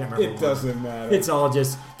villains, but I can't remember. It doesn't matter. It's all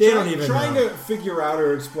just don't even trying know. to figure out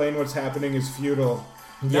or explain what's happening is futile.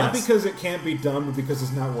 Not because it can't be done, but because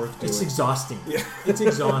it's not worth doing. It's exhausting. Yeah. It's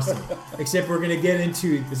exhausting. Except we're going to get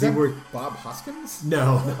into... Is that Bob Hoskins?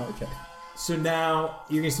 No. Okay. So now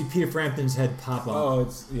you're going to see Peter Frampton's head pop up. Oh,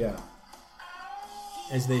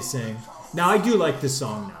 as they sing. Now, I do like this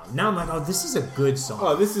song now. Now I'm like, oh, this is a good song.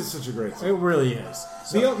 Oh, this is such a great song. It really is.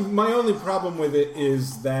 So, my only problem with it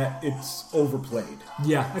is that it's overplayed.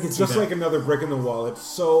 Yeah, I can see Just that. like another brick in the wall. It's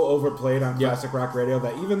so overplayed on classic rock radio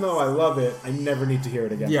that even though I love it, I never need to hear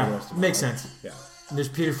it again for the rest of my makes life. sense. Yeah. And there's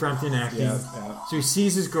Peter Frampton acting. Yeah. So he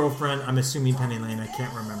sees his girlfriend. I'm assuming Penny Lane. I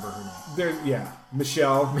can't remember her name.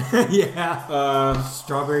 Michelle. Yeah.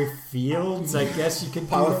 Strawberry Fields, I guess you could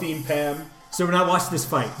Polythene Pam. So when I watch this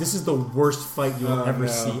fight, this is the worst fight you'll ever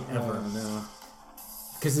see ever. Oh, no.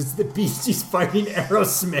 Because it's the Bee Gees fighting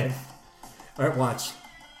Aerosmith. All right, watch.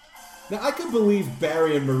 Now, I could believe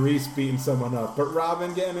Barry and Maurice beating someone up, but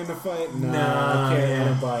Robin getting in a fight? Nah, I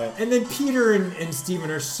can't buy it. And then Peter and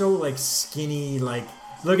Steven are so, like, skinny, like,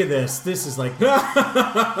 look at this. This is like,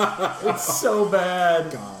 it's so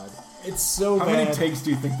bad. God. It's so bad. How many takes do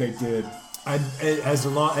you think they did? As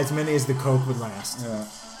many as the Coke would last. Yeah.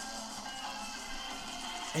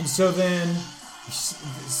 And so then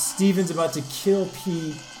Steven's about to kill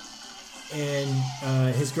Pete, and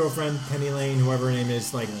his girlfriend, Penny Lane, whoever her name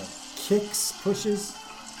is, pushes.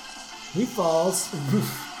 He falls.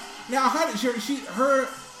 Now, how did her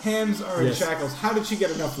hands are in shackles. How did she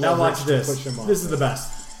get enough leverage to push him off? This is the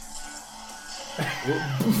best.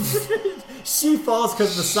 She falls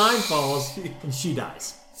because the sign falls, and she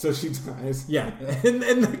dies. So she dies. Yeah.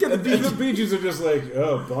 And look at the Bee Gees. The Bee Gees are just like,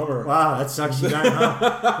 oh, bummer. Wow, that sucks. She died, huh?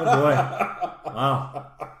 Oh, boy. Wow.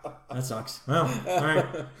 That sucks. Well, all right.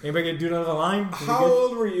 Anybody gonna do another line? How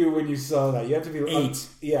old were you when you saw that? You have to be 8.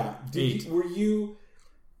 Yeah. 8. Were you...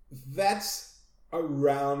 That's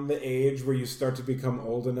around the age where you start to become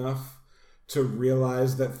old enough to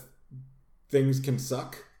realize that things can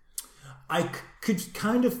suck? I could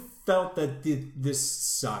kind of felt that this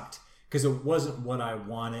sucked. Because it wasn't what I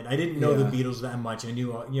wanted. I didn't know the Beatles that much. I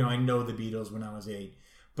knew, I know the Beatles when I was 8.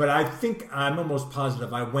 But I think I'm almost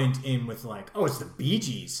positive I went in with like, oh, it's the Bee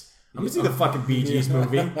Gees. I'm going to see the fucking Bee Gees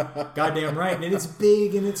movie. Goddamn right. And it's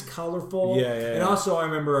big and it's colorful. Yeah. And also I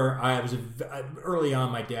remember early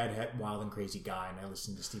on, my dad had Wild and Crazy Guy, and I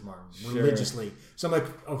listened to Steve Martin religiously. So I'm like,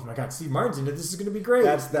 oh my God, Steve Martin's in it. This is going to be great.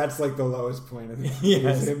 That's like the lowest point of it.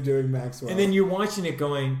 Yes. Him doing Maxwell. And then you're watching it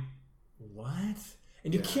going, what?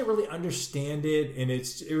 And you can't really understand it, and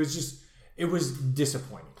it was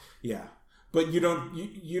disappointing. Yeah, but you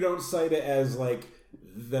don't cite it as like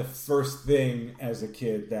the first thing as a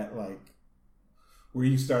kid that like where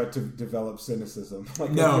you started to develop cynicism. Like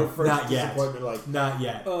no, your first not yet. Like not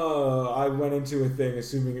yet. Oh, I went into a thing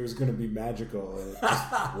assuming it was going to be magical, and it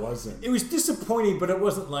just wasn't. It was disappointing, but it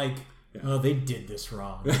wasn't like Oh, they did this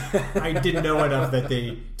wrong. I didn't know enough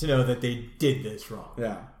to know that they did this wrong.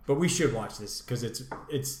 Yeah. But we should watch this because it's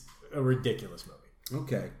a ridiculous movie.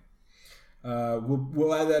 Okay.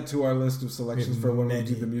 We'll add that to our list of selections for when we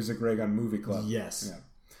do the Music Rag on Movie Club. Yes. Yeah.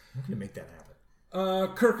 I'm going to make that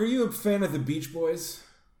happen. Kirk, are you a fan of the Beach Boys?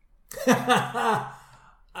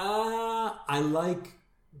 I like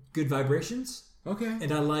Good Vibrations. Okay.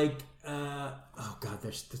 And I like, oh God,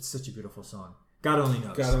 that's such a beautiful song. God Only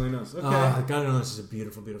Knows. God Only Knows. Okay. God Only Knows is a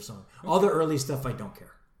beautiful, beautiful song. Okay. All the early stuff, I don't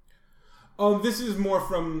care. Oh, this is more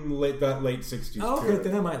from that late 60s. Oh, okay,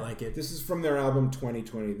 then I might like it. This is from their album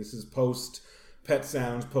 2020. This is post Pet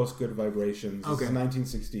Sounds, post Good Vibrations. This is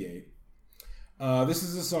 1968. This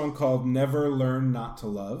is a song called Never Learn Not to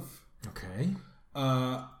Love. Okay.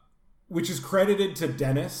 Which is credited to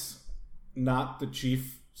Dennis, not the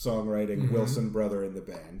chief songwriting Wilson brother in the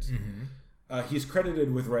band. Mm-hmm. He's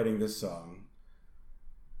credited with writing this song.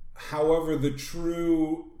 However, the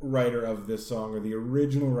true writer of this song, or the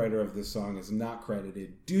original writer of this song, is not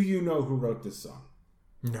credited. Do you know who wrote this song?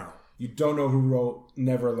 No. You don't know who wrote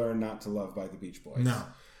Never Learn Not to Love by the Beach Boys? No.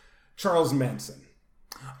 Charles Manson.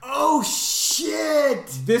 Oh, shit!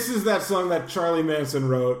 This is that song that Charlie Manson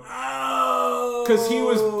wrote. Oh! Because he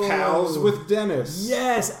was pals with Dennis.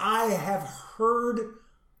 Yes, I have heard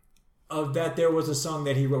of that. There was a song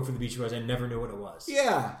that he wrote for the Beach Boys. I never knew what it was.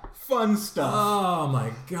 Yeah, fun stuff. Oh,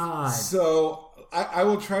 my God. So, I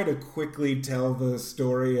will try to quickly tell the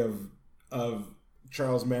story of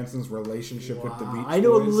Charles Manson's relationship with the Beach Boys. I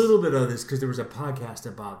know a little bit of this because there was a podcast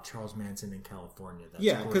about Charles Manson in California.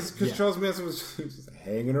 That's because Charles Manson was just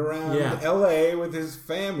hanging around L.A. with his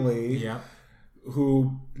family. Yeah.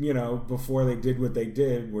 Who, before they did what they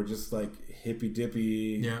did, were just like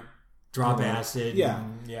hippy-dippy. Yeah. Drop acid. Yeah.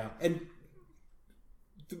 And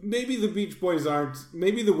maybe the Beach Boys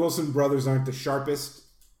maybe the Wilson brothers aren't the sharpest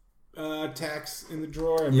tacks in the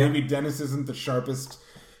drawer, and maybe Dennis isn't the sharpest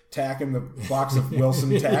tack in the box of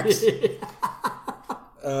Wilson tacks.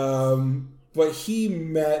 But he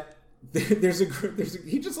met.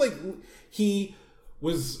 He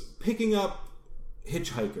was picking up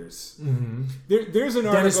hitchhikers. Mm-hmm. There's an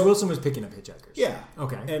article. Dennis Wilson was picking up hitchhikers. Yeah.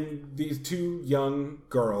 Okay. And these two young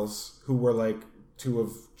girls who were like two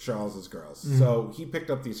of Charles's girls. Mm-hmm. So he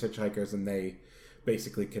picked up these hitchhikers, and they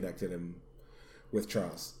basically connected him with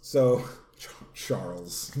Charles. So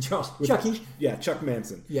Charles. Chucky. Yeah, Chuck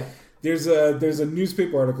Manson. Yeah. There's a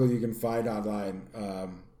newspaper article you can find online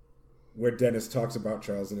where Dennis talks about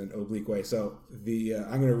Charles in an oblique way. So I'm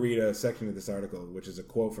going to read a section of this article, which is a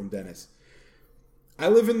quote from Dennis. I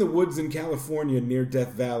live in the woods in California near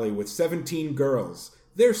Death Valley with 17 girls.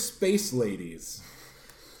 They're space ladies.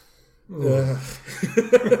 This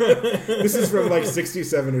is from like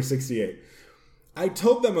 67 or 68. I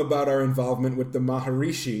told them about our involvement with the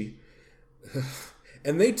Maharishi,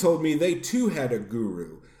 and they told me they too had a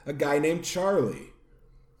guru, a guy named Charlie.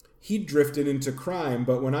 He drifted into crime,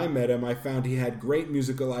 but when I met him, I found he had great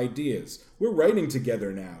musical ideas. We're writing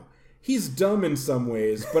together now. He's dumb in some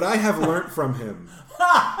ways, but I have learnt from him.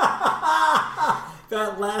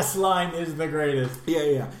 That last line is the greatest.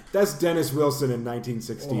 Yeah. That's Dennis Wilson in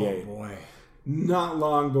 1968. Oh, boy. Not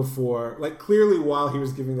long before, like clearly while he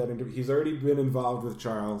was giving that interview, he's already been involved with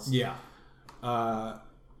Charles. Yeah.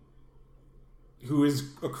 Who is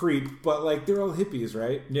a creep, but like they're all hippies,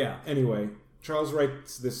 right? Yeah. Anyway, Charles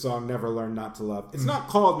writes this song, Never Learn Not to Love. It's not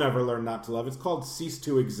called Never Learn Not to Love. It's called Cease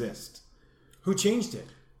to Exist. Who changed it?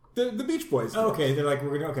 The Beach Boys. Oh, okay, they're like,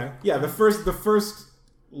 we're going to, okay. Yeah, the first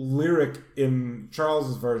lyric in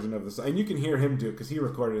Charles's version of the song, and you can hear him do it because he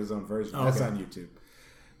recorded his own version. Okay. That's on YouTube.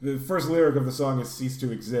 The first lyric of the song is Cease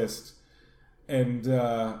to Exist. And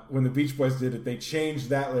when the Beach Boys did it, they changed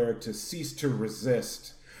that lyric to Cease to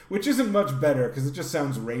Resist, which isn't much better because it just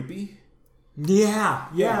sounds rapey. Yeah,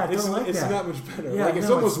 I it's, don't like it's that. not much better. Yeah, like it's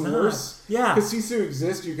no, almost it's not. worse. Yeah, because Cease to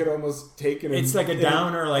Exist, you could almost take it. It's like a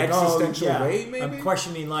downer, like existential way. Maybe I'm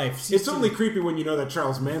questioning life. It's only creepy when you know that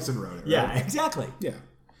Charles Manson wrote it. Right? Yeah, exactly.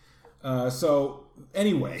 Yeah. So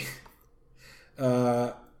anyway,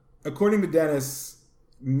 according to Dennis,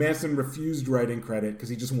 Manson refused writing credit because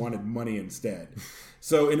he just wanted money instead.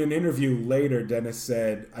 So in an interview later, Dennis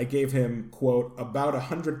said, "I gave him, quote, about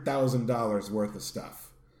 $100,000 worth of stuff."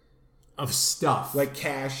 Of stuff. Like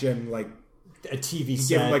cash and like a TV he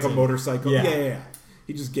set. gave him like a motorcycle. Yeah. Yeah.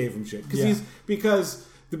 He just gave him shit. Because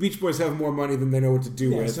the Beach Boys have more money than they know what to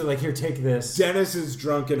do with. So like, here, take this. Dennis is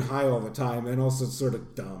drunk and high all the time and also sort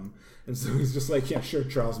of dumb. And so he's just like, yeah, sure,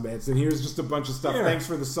 Charles Manson. Here's just a bunch of stuff. Here, thanks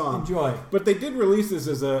for the song. enjoy. But they did release this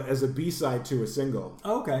as a B-side to a single.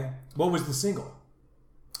 Okay. What was the single?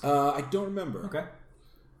 I don't remember. Okay.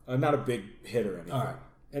 Not a big hit or anything. All right.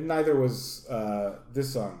 And neither was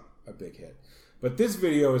this song a big hit. But this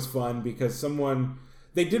video is fun because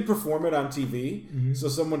they did perform it on TV. Mm-hmm. So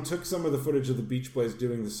someone took some of the footage of the Beach Boys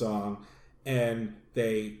doing the song and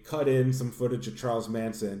they cut in some footage of Charles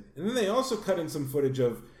Manson. And then they also cut in some footage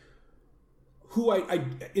of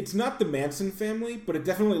it's not the Manson family, but it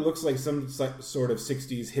definitely looks like some sort of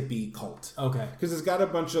 60s hippie cult. Okay. Because it's got a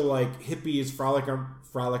bunch of like hippies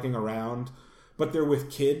frolicking around, but they're with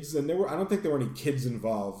kids, and I don't think there were any kids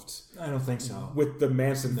involved. I don't think so. With the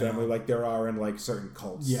Manson family like there are in like certain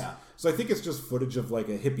cults. Yeah. So I think it's just footage of like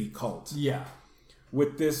a hippie cult. Yeah.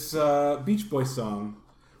 With this Beach Boys song,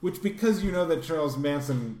 which because you know that Charles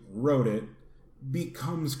Manson wrote it,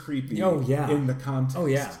 becomes creepy in the context. Oh,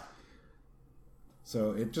 yeah.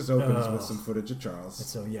 So it just opens with some footage of Charles.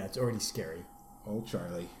 So, yeah, it's already scary. Old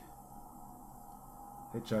Charlie.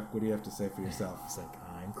 Hey, Chuck, what do you have to say for yourself? It's like,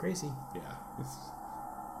 I'm crazy. Yeah.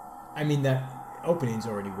 I mean, that opening's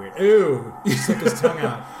already weird. Ooh! He stuck his tongue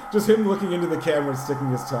out. Just him looking into the camera and sticking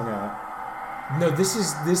his tongue out. No, this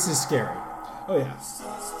is scary. Oh, yeah.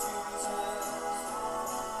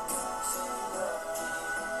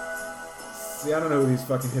 See, I don't know who these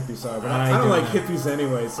fucking hippies are, but I don't like hippies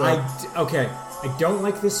anyway, so... Okay, I don't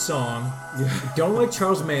like this song. Yeah. I don't like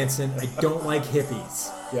Charles Manson. I don't like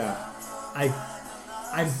hippies. Yeah.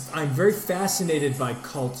 I'm very fascinated by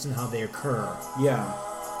cults and how they occur. Yeah.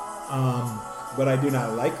 But I do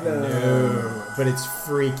not like them. No, but it's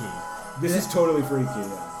freaky. This is totally freaky,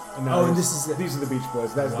 yeah. And these are the Beach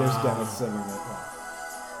Boys. There's Dennis singing it.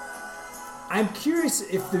 I'm curious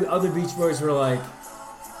if the other Beach Boys were like,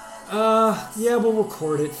 yeah, we'll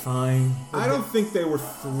record it, fine. I don't think they were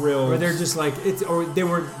thrilled. Or they're just like, because they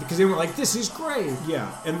weren't like, this is great. Yeah,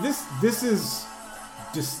 and this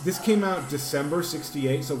came out December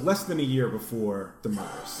 68, so less than a year before the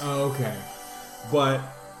murders. Oh, okay. But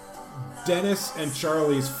Dennis and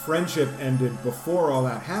Charlie's friendship ended before all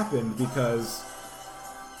that happened because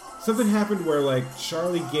something happened where, like,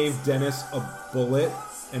 Charlie gave Dennis a bullet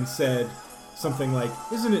and said something like,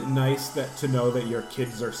 "Isn't it nice to know that your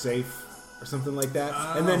kids are safe?" or something like that.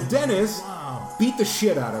 And then Dennis beat the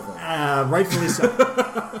shit out of him. Rightfully so.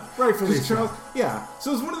 Rightfully so. Yeah. So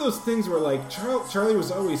it was one of those things where, like, Charlie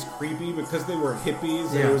was always creepy because they were hippies,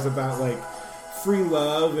 and it was about, like, free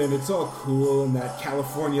love, and it's all cool, and that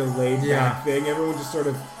California laid-back thing. Everyone just sort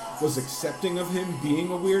of was accepting of him being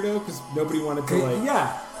a weirdo because nobody wanted to, like...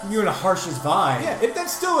 Yeah. You want to harsh his vibe. Yeah,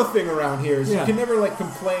 that's still a thing around here. So you can never, like,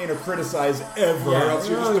 complain or criticize ever, or else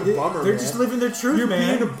you're just a bummer, They're just living their truth, you're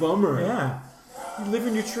man. You're being a bummer. Yeah. You're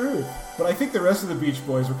living your truth. But I think the rest of the Beach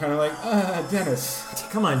Boys were kind of like, Dennis.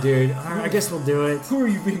 Come on, dude. I guess we'll do it. Who are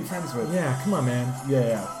you being friends with? Yeah, come on, man.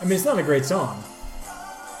 Yeah. I mean, it's not a great song.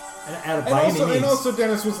 And also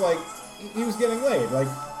Dennis was like, he was getting laid. Like,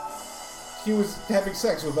 he was having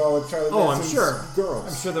sex with all of Charlie Manson's girls.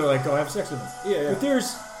 I'm sure they're like, go have sex with him. Yeah. But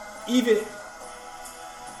there's even...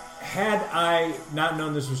 Had I not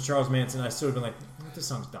known this was Charles Manson, I still would have been like, this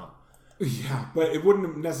song's dumb. Yeah, but it wouldn't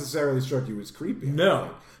have necessarily struck you as creepy.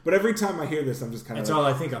 No. But every time I hear this, I'm just kind of That's all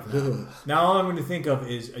I think of now. Now all I'm going to think of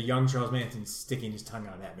is a young Charles Manson sticking his tongue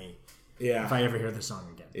out at me. Yeah. If I ever hear the song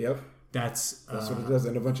again. Yep. That's what it does,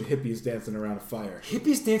 and a bunch of hippies dancing around a fire.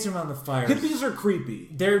 Hippies dancing around the fire. Hippies are creepy.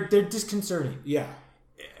 They're disconcerting. Yeah.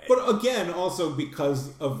 But again, also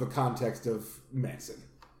because of the context of Manson.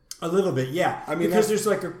 A little bit, yeah. I mean, because there's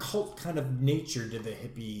like a cult kind of nature to the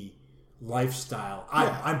hippie lifestyle.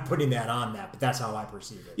 I'm putting that on that, but that's how I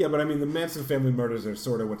perceive it. Yeah, but I mean, the Manson family murders are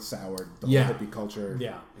sort of what soured the whole hippie culture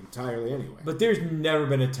entirely anyway. But there's never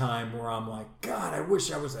been a time where I'm like, God, I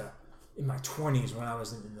wish I was in my 20s when I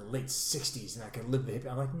was in the late 60s and I could live the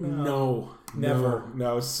hippie. I'm like, no. Never.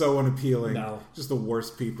 No, it's so unappealing. No. Just the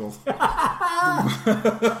worst people.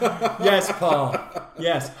 Yes, Paul.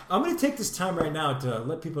 Yes. I'm going to take this time right now to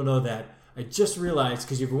let people know that I just realized,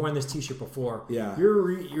 because you've worn this t-shirt before,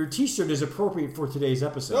 your t-shirt is appropriate for today's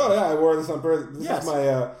episode. Oh, yeah, I wore this on birthday. This is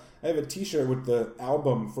my, I have a t-shirt with the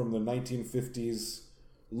album from the 1950s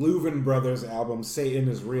Louvin Brothers album, Satan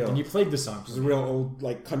is Real. And you played the song. It's a real old,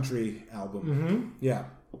 like, country album. Mm-hmm. Yeah.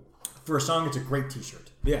 For a song, it's a great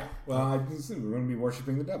t-shirt. Yeah. Well, we're going to be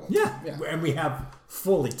worshiping the devil. Yeah. And we have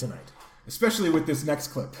fully tonight. Especially with this next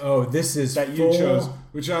clip. Oh, this is that you chose,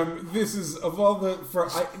 which this is of all the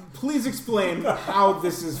please explain how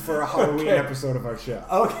this is for a Halloween episode of our show.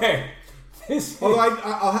 Okay. Although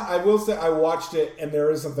I will say I watched it and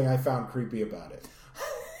there is something I found creepy about it.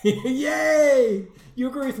 Yay! You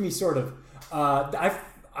agree with me, sort of.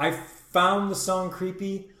 I found the song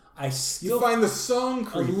creepy. I still find the song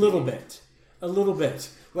creepy a little bit.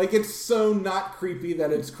 Like, it's so not creepy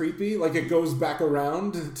that it's creepy. Like, it goes back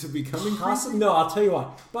around to becoming creepy. No, I'll tell you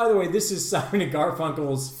what. By the way, this is Simon and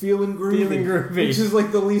Garfunkel's Feeling Groovy. Feeling Groovy. Which is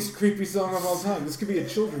like the least creepy song of all time. This could be a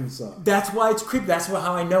children's song. That's why it's creepy. That's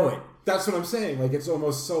how I know it. That's what I'm saying. Like, it's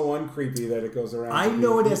almost so uncreepy that it goes around. I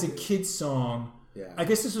know it as a kid's song. Yeah. I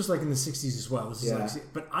guess this was like in the 60s as well. This is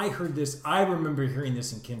but I heard this. I remember hearing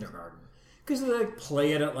this in kindergarten. Because they like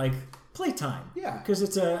play it at like playtime. Yeah. Because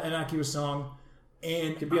it's an innocuous song. And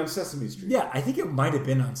It could be on Sesame Street. yeah, I think it might have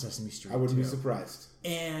been on Sesame Street. I wouldn't be too. surprised.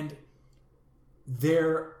 And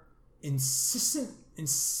their insistent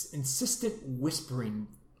whispering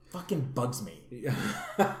fucking bugs me. It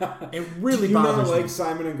really Do you bothers not me. like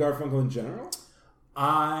Simon and Garfunkel in general?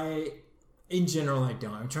 In general, I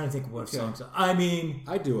don't. I'm trying to think of what Okay. songs. I mean,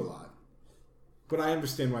 I do a lot. But I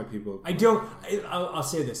understand why people... I don't. I'll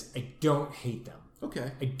say this. I don't hate them.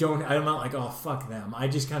 Okay. I'm not like, oh, fuck them. I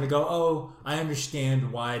just kind of go, oh, I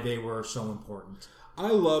understand why they were so important. I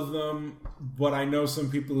love them, but I know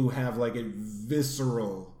some people who have like a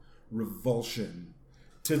visceral revulsion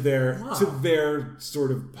to their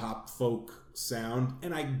sort of pop folk sound,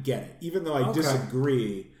 and I get it. Even though I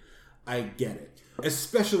disagree, I get it.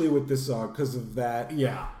 Especially with this song because of that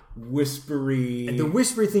whispery... And the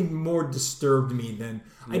whispery thing more disturbed me than...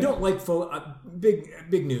 I don't like folk...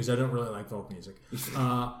 big news, I don't really like folk music.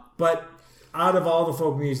 But out of all the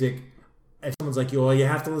folk music, if someone's like, well, you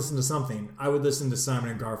have to listen to something, I would listen to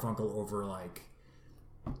Simon and Garfunkel over like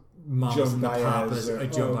Mamas and the Papas or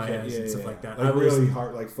Joe Baez and stuff like that. Like I would really listen,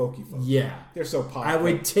 hard, like folky folk. yeah. They're so pop. I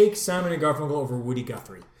would take Simon and Garfunkel over Woody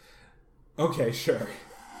Guthrie. Okay, sure.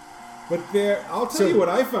 But I'll tell you what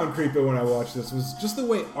I found creepy when I watched this was just the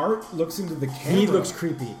way Art looks into the camera. He looks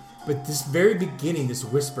creepy. But this very beginning, this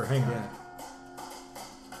whisper, hang on. Yeah.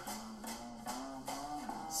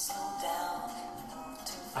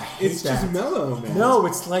 I hate It's that. just mellow, man. No,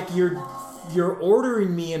 it's like you're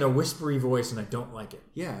ordering me in a whispery voice and I don't like it.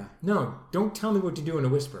 Yeah. No, don't tell me what to do in a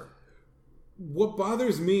whisper. What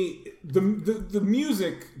bothers me, the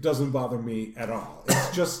music doesn't bother me at all.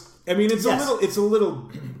 It's just, I mean, it's a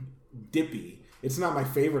little dippy. It's not my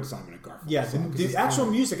favorite Simon and Garfunkel. Yeah, song, 'cause the it's actual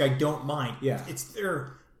not- music I don't mind. Yeah. It's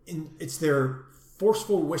their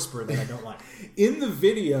forceful whisper that I don't like. In the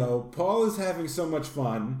video, Paul is having so much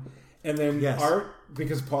fun, and then Art,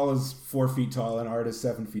 because Paul is 4 feet tall and Art is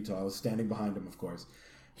 7 feet tall, is standing behind him, of course.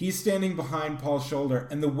 He's standing behind Paul's shoulder,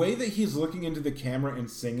 and the way that he's looking into the camera and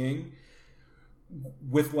singing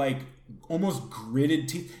with like almost gritted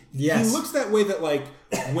teeth. Yes. He looks that way that like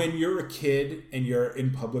when you're a kid and you're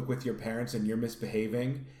in public with your parents and you're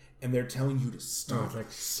misbehaving and they're telling you to stop.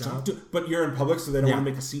 stop. But you're in public, so they don't want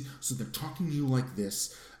to make a scene. So they're talking to you like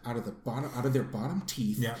this out of their bottom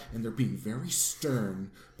teeth, and they're being very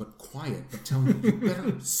stern but quiet, but telling you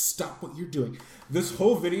better stop what you're doing. This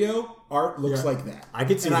whole video, Art looks like that. I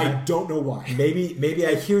could see and that. I don't know why. Maybe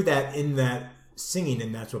I hear that in that singing,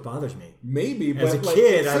 and that's what bothers me. Maybe, but As a like,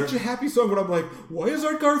 kid, it's such a happy song, but I'm like, why is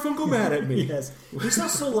Art Garfunkel mad at me? Yes. He's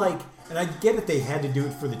also like, and I get it, they had to do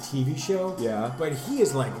it for the TV show. Yeah. But he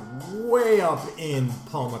is like way up in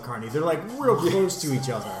Paul McCartney. They're like real close to each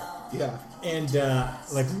other. Yeah. And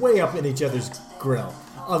like way up in each other's grill.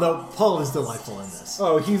 Although Paul is delightful in this.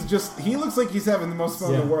 Oh, he looks like he's having the most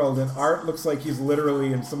fun in the world, and Art looks like he's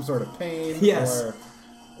literally in some sort of pain. Yes. Or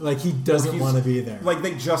like he doesn't want to be there. Like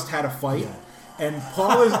they just had a fight. Yeah. And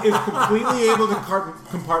Paul is completely able to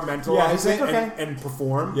compartmentalize it and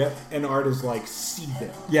perform. Yep. And Art is like seething.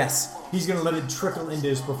 Yes. He's going to let it trickle into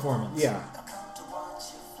his performance. Yeah.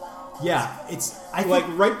 Yeah. I like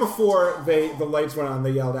right before the lights went on, they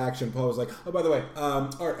yelled action. Paul was like, "Oh, by the way,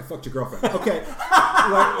 Art, I fucked your girlfriend." Okay.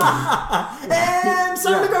 And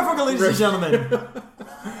Simon Garfunkel, ladies and gentlemen.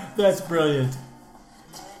 That's brilliant.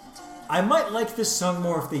 I might like this song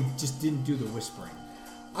more if they just didn't do the whispering.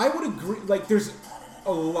 I would agree. Like, there's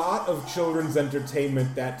a lot of children's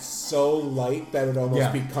entertainment that's so light that it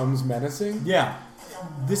almost becomes menacing. Yeah.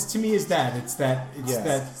 This to me is that. It's that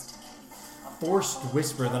forced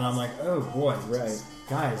whisper that I'm like, oh boy. Right.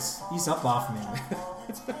 Guys, ease up off me.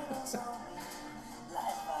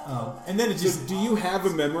 And then it just... So do you have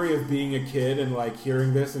a memory of being a kid and like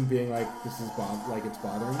hearing this and being like, this is it's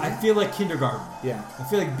bothering you? I feel like kindergarten. Yeah. I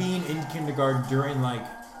feel like being in kindergarten during like,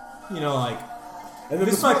 and then,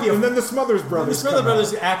 and then the Smothers Brothers. The Smothers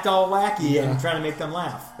Brothers act all wacky and trying to make them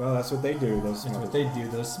laugh. Well, that's what they do. Those That's what they do.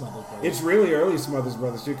 Those Smothers Brothers. It's really early Smothers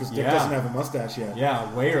Brothers too, because Dick doesn't have a mustache yet. Yeah,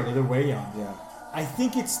 way early. They're way young. Yeah. I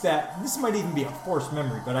think it's that. This might even be a forced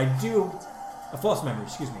memory, but a false memory.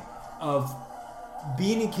 Excuse me, of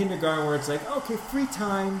being in kindergarten where it's like, okay, free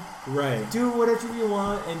time, right? Do whatever you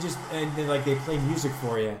want, and then like they play music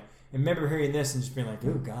for you, And remember hearing this and just being like,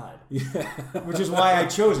 oh, God. Yeah. Which is why I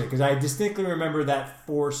chose it, because I distinctly remember that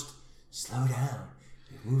forced, slow down.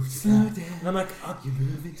 Slow down. And I'm like, you're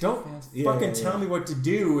moving don't fucking tell me what to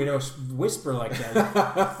do in a whisper like that.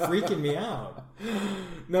 It's freaking me out.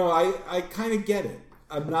 No, I kind of get it.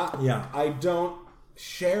 I'm not. Yeah. I don't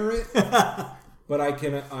share it, but I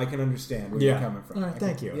can understand where you're coming from. All right,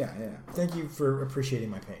 thank you. Yeah. Thank you for appreciating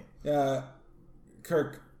my pain.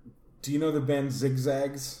 Kirk, do you know the band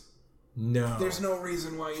Zigzags? No. There's no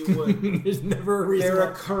reason why you would. There's never a reason.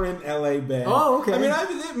 They're a current LA band. Oh, okay. I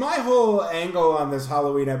mean, my whole angle on this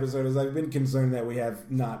Halloween episode is I've been concerned that we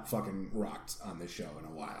have not fucking rocked on this show in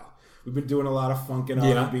a while. We've been doing a lot of funk and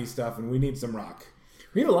R&B stuff, and we need some rock.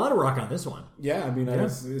 We need a lot of rock on this one. Yeah, I mean,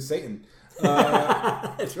 it's Satan.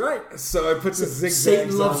 That's right. So I put the Zigzags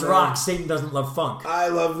Satan loves on rock. Satan doesn't love funk. I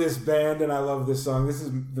love this band, and I love this song. This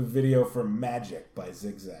is the video for Magic by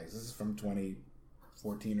Zigzags. This is from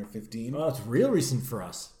 2014 or 15. Well, it's real recent for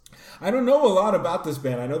us. I don't know a lot about this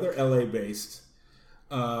band. I know they're LA based.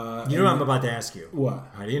 You know what I'm about to ask you? What?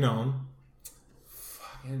 How do you know them?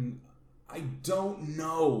 Fucking, I don't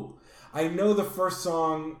know. I know the first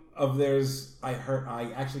song of theirs. I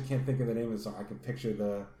actually can't think of the name of the song. I can picture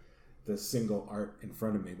the single art in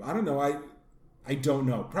front of me, but I don't know. I don't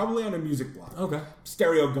know. Probably on a music blog. Okay.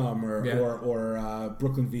 Stereo Gum or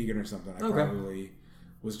Brooklyn Vegan or something. I probably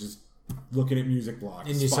was just looking at music blogs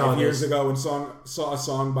and you 5 years ago and saw a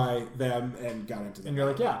song by them and got into them. And you're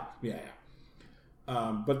like, yeah.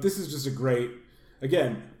 But this is just a great.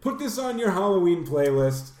 Again, put this on your Halloween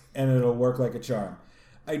playlist and it'll work like a charm.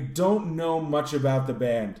 I don't know much about the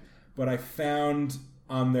band, but I found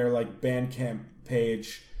on their Bandcamp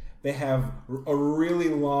page they have a really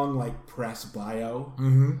long press bio.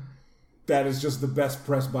 Mm-hmm. That is just the best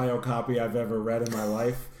press bio copy I've ever read in my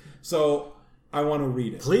life. So I want to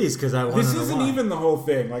read it. Please, because I want to know. This isn't even the whole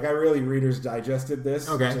thing. I really Reader's Digested this.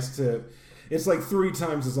 Okay. It's 3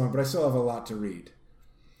 times as long, but I still have a lot to read.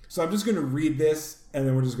 So I'm just going to read this, and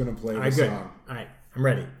then we're just going to play the song. All right, I'm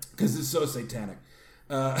ready. Because it's so satanic.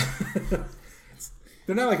 They're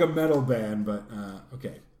not a metal band, but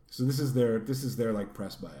okay. So this is their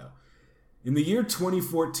press bio. In the year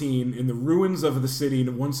 2014, in the ruins of the city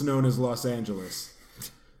once known as Los Angeles,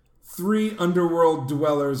 3 underworld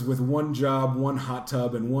dwellers with one job, one hot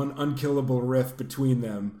tub, and one unkillable riff between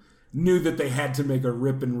them knew that they had to make a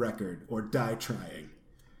rippin' record or die trying.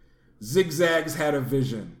 Zigzags had a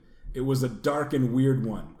vision. It was a dark and weird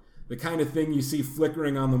one. The kind of thing you see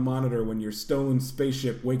flickering on the monitor when your stolen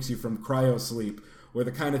spaceship wakes you from cryosleep, or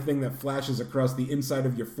the kind of thing that flashes across the inside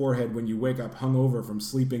of your forehead when you wake up hungover from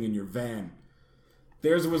sleeping in your van.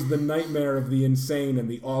 Theirs was the nightmare of the insane and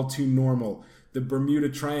the all-too-normal, the Bermuda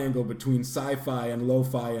Triangle between sci-fi and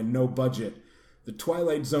lo-fi and no budget, the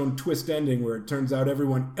Twilight Zone twist ending where it turns out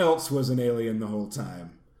everyone else was an alien the whole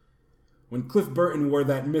time. When Cliff Burton wore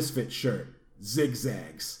that Misfit shirt,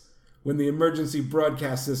 Zigzags. When the emergency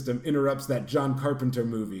broadcast system interrupts that John Carpenter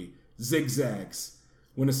movie, Zigzags.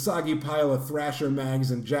 When a soggy pile of Thrasher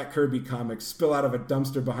mags and Jack Kirby comics spill out of a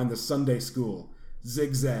dumpster behind the Sunday school,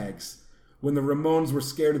 Zigzags. When the Ramones were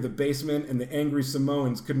scared of the basement and the angry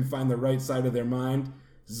Samoans couldn't find the right side of their mind,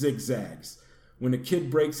 Zigzags. When a kid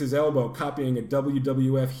breaks his elbow copying a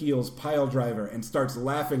WWF Heels pile driver and starts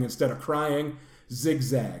laughing instead of crying,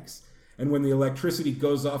 Zigzags. And when the electricity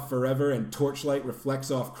goes off forever and torchlight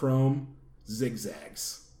reflects off chrome,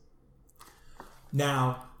 Zigzags.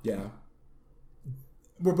 Now, yeah,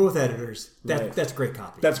 we're both editors. Right. That's great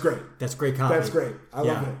copy. That's great. That's great copy. That's great. I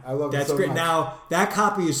love it. I love it. That's so great. much. Now that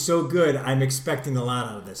copy is so good. I'm expecting a lot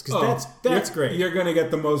out of this because that's great. You're gonna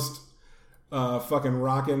get the most fucking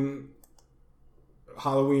rockin'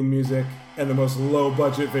 Halloween music and the most low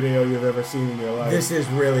budget video you've ever seen in your life. This is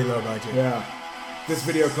really low budget. Yeah. This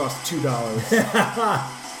video costs $2.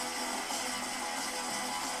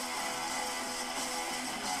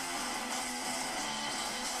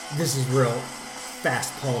 This is real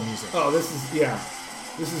fast Paul music. Oh, this is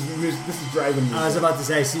driving music. I was about to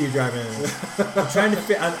say, I see you driving. I'm trying to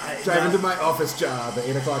fit. Driving to my office job at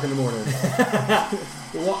 8 o'clock in the morning.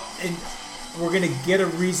 Well, and we're gonna get a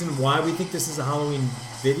reason why we think this is a Halloween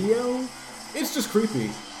video. It's just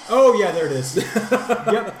creepy. Oh yeah, there it is.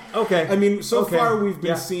 Yep. Okay. I mean, so far we've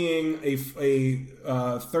been seeing a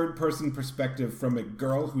third-person perspective from a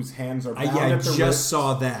girl whose hands are bound at the wrist. I just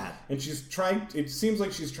saw that. And she's trying. It seems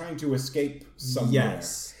like she's trying to escape somewhere.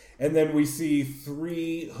 Yes. And then we see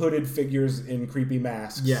 3 hooded figures in creepy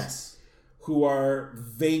masks. Yes. Who are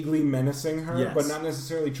vaguely menacing her, yes, but not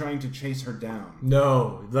necessarily trying to chase her down.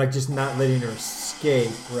 No, just not letting her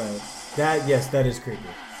escape. Right. That is creepy.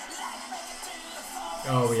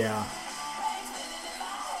 Oh, yeah.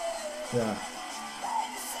 Yeah.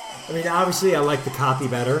 I mean, obviously, I like the copy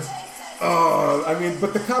better. Oh, I mean,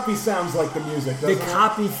 but the copy sounds like the music, The doesn't it?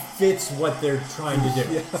 copy fits what they're trying to do.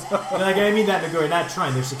 And, like, I mean that in a good way. Not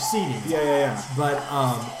trying, they're succeeding. Yeah. But,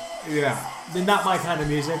 yeah. They're not my kind of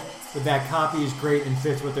music, but that copy is great and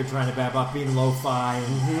fits what they're trying to bab up, being lo-fi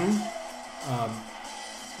and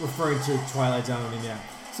referring to Twilight Zone. And, yeah.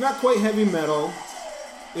 It's not quite heavy metal.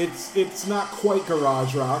 It's not quite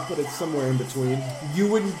garage rock, but it's somewhere in between. You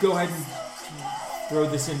wouldn't go ahead and throw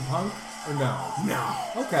this in punk? Or no? No.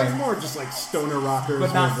 Okay. It's more just like stoner rockers.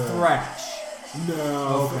 But not with thrash.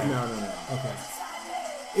 No. Okay. No. Okay.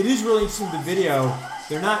 It is really interesting, the video.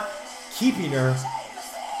 They're not keeping her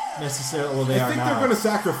necessarily. Well, they I are think now. they're going to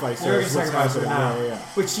sacrifice her. They're going is to what's sacrifice her happening. now. Yeah.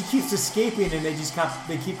 But she keeps escaping, and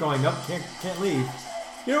they keep going up. Can't leave.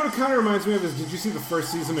 You know what it kind of reminds me of is, did you see the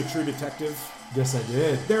first season of True Detective? Yes, I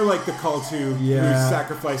did. They're like the call to who's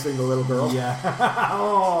sacrificing the little girl. Yeah.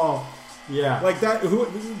 Oh. Yeah. Like that.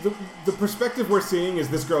 The perspective we're seeing is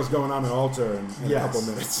this girl's going on an altar in a couple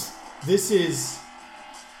minutes. This is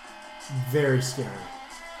very scary.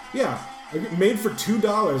 Yeah. Made for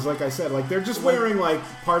 $2, like I said. Like they're just wearing like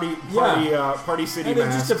party city And they're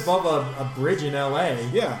masks. just above a bridge in LA.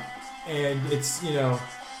 Yeah. And it's,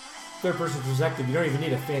 third person perspective. You don't even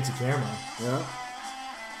need a fancy camera. Yeah.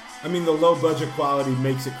 I mean, the low budget quality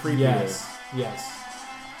makes it creepier. Yes.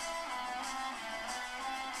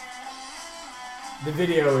 The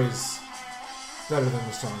video is better than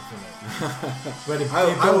the song for me. But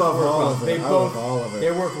I love all of it. I love all of it.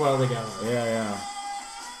 They work well together. Yeah.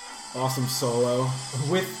 Awesome solo.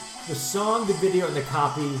 With the song, the video, and the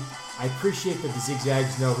copy, I appreciate that the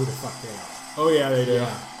Zigzags know who the fuck they are. Oh yeah, they do.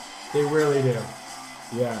 Yeah, they really do.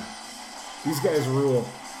 Yeah. These guys rule.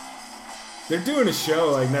 They're doing a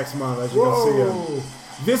show like next month. I should go see them.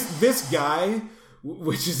 This guy,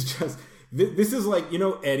 which is just... This is like,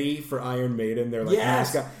 Eddie for Iron Maiden. They're like,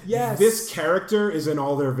 mascot. Yes. This character is in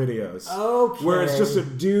all their videos. Okay. Where it's just a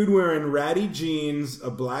dude wearing ratty jeans, a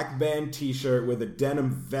black band t-shirt with a denim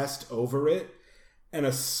vest over it, and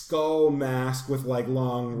a skull mask with like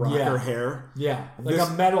long rocker hair. Yeah, like a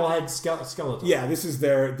metalhead skeleton. Yeah, this is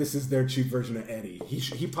their cheap version of Eddie.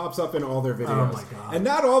 He pops up in all their videos. Oh my god! And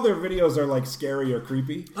not all their videos are like scary or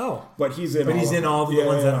creepy. Oh, but he's in. all the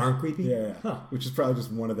ones that aren't creepy. Yeah, huh. Which is probably just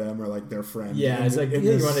one of them or like their friend. Yeah, it's like,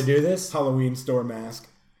 you want to do this Halloween store mask.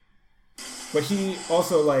 But he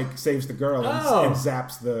also like saves the girl and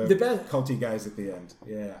zaps the culty guys at the end.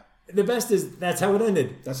 Yeah. The best is that's how it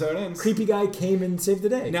ended. That's how it ends. Creepy guy came and saved the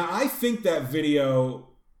day. Now, I think that video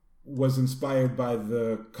was inspired by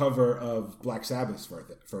the cover of Black Sabbath's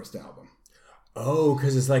first album. Oh,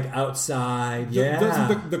 because it's like outside.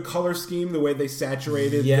 Doesn't the color scheme, the way they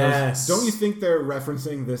saturated yes. Don't you think they're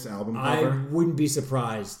referencing this album cover? I wouldn't be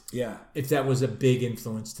surprised if that was a big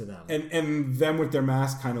influence to them. And them with their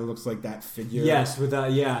mask kind of looks like that figure. Yes, with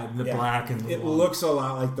the black and the it looks a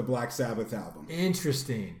lot like the Black Sabbath album.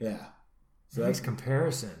 Interesting. Yeah. So nice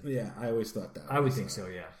comparison. Yeah, I always thought that. I would think so,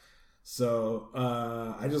 yeah. So,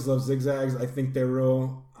 I just love Zigzags. I think they're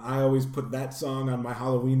real. I always put that song on my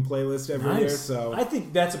Halloween playlist every year. So I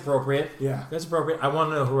think that's appropriate. Yeah. That's appropriate. I want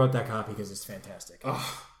to know who wrote that copy because it's fantastic.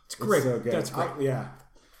 Oh, it's great. It's so good. That's great.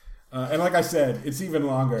 And like I said, it's even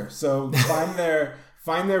longer. So find their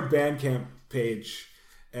Bandcamp page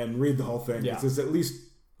and read the whole thing. Yeah. It's at least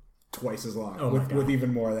twice as long with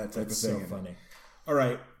even more of that type of thing. So funny. All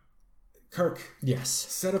right. Kirk, yes.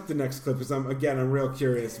 Set up the next clip because I'm real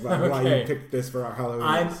curious about why you picked this for our Halloween.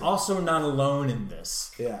 I'm also not alone in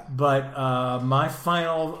this. Yeah. But my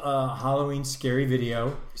final Halloween scary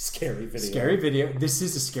video. Scary video. This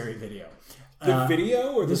is a scary video. The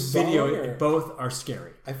video or the song? Video, or? Both are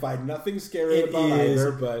scary. I find nothing scary about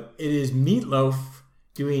either, but it is Meatloaf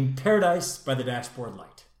doing "Paradise" by the Dashboard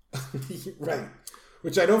Light. Right.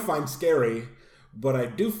 Which I don't find scary, but I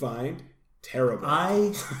do find terrible.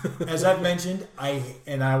 As I've mentioned, I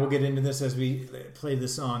will get into this as we play the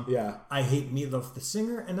song. Yeah. I hate Meatloaf the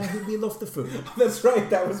singer, and I hate Meatloaf the food. That's right.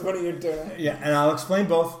 That was one of your turns. Yeah, and I'll explain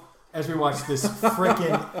both as we watch this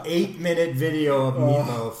freaking 8-minute video of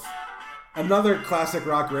Meatloaf. Another classic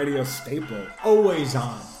rock radio staple. Always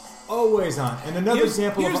on. And another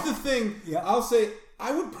example Here's the thing. Yeah. I'll say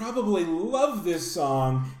I would probably love this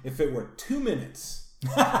song if it were 2 minutes.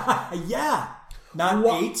 Yeah. Not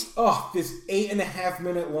 8. Oh, this 8.5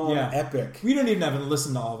 minute long epic. We don't even have to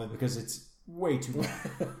listen to all of it because it's way too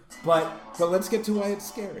long. But let's get to why it's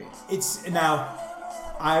scary. It's now.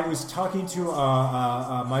 I was talking to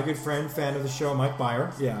my good friend, fan of the show, Mike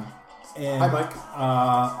Byer. Yeah. And hi, Mike.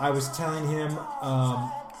 I was telling him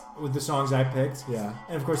with the songs I picked. Yeah.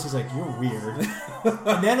 And of course he's like, "You're weird."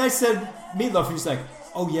 And then I said Meatloaf. He's like,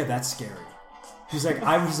 "Oh yeah, that's scary." He's like,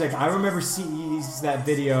 I remember seeing that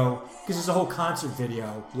video because there's a whole concert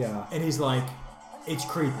video. Yeah. And he's like, "It's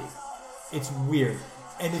creepy, it's weird,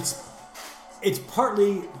 and it's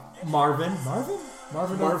partly Marvin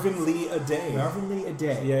Lee a day. Marvin Lee a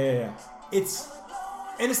day. Yeah. It's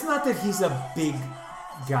not that he's a big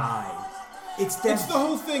guy. It's that It's the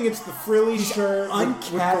whole thing. It's the frilly shirt with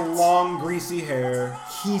unkept. the long, greasy hair.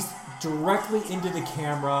 he's directly into the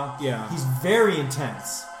camera. Yeah. He's very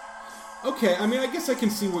intense. Okay, I mean, I guess I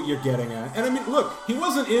can see what you're getting at. And I mean, look, he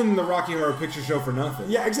wasn't in the Rocky Horror Picture Show for nothing.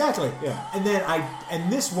 Yeah, exactly. Yeah. And then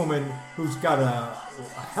this woman who's got a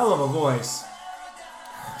hell of a voice,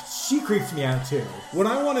 she creeps me out too. What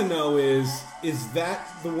I want to know is that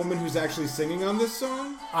the woman who's actually singing on this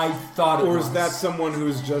song? I thought it Or was. is that someone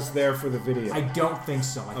who's just there for the video? I don't think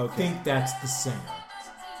so. I Okay. think that's the singer.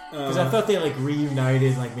 Because I thought they like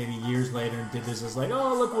reunited like maybe years later and did this as like,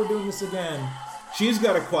 oh look, we're doing this again. She's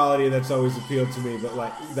got a quality that's always appealed to me, but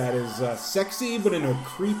like that is sexy, but in a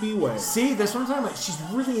creepy way. See, that's what I'm talking about. She's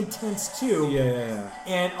really intense too. Yeah.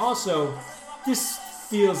 And also, this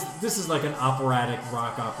is like an operatic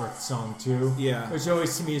rock opera song too. Yeah. Which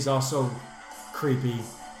always to me is also creepy.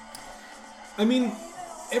 I mean,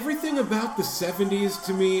 everything about the 70s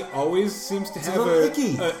to me always seems to have little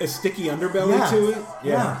icky. a sticky underbelly to it.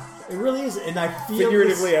 Yeah. It really is. And I feel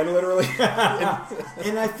Figuratively and literally.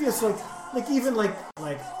 and I feel it's like even like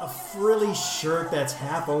a frilly shirt that's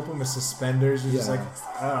half open with suspenders. You're just Yeah. like,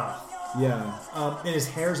 ah. Yeah. And his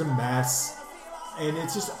hair's a mess. And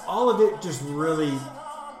it's just, all of it just really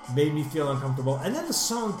made me feel uncomfortable. And then the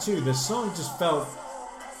song too. The song just felt,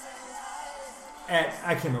 I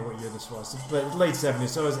can't remember what year this was, but late 70s,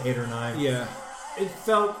 so it was 8 or 9. Yeah. It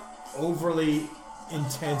felt overly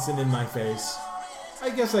intense and in my face. I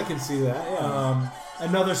guess I can see that. Yeah.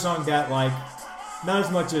 Another song that, like, not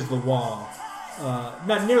as much as The Wall,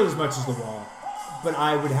 not nearly as much as The Wall, but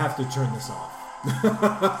I would have to turn this off.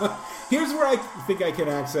 Here's where I think I can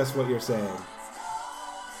access what you're saying.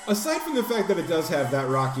 Aside from the fact that it does have that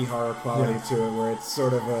Rocky Horror quality to it, where it's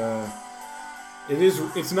sort of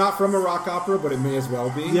it's not from a rock opera, but it may as well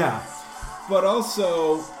be. Yeah. But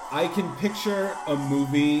also, I can picture a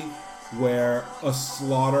movie where a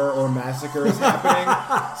slaughter or massacre is happening,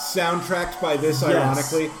 soundtracked by this,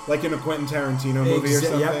 ironically, like in a Quentin Tarantino movie or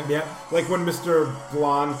something. Yep. Like when Mr.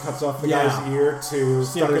 Blonde cuts off the Yeah. guy's ear to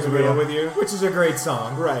Stuck in Steelers the Middle Wheel, with You. which is a great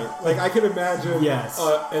song. Right. Like, I could imagine Yes.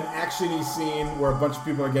 an action-y scene where a bunch of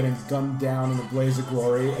people are getting gunned down in a blaze of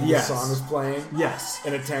glory and Yes. the song is playing Yes.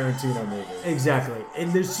 in a Tarantino movie. Exactly.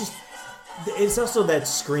 And there's just, it's also that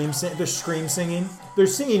the scream singing. They're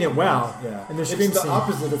singing it well. Yeah. And they're It's scream the singing.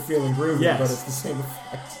 opposite of feeling groovy, Yes. but it's the same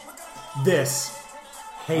effect. This.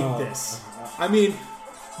 Hate this. I mean,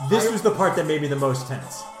 This was the part that made me the most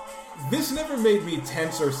tense. this never made me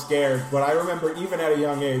tense or scared, but I remember even at a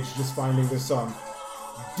young age just finding this song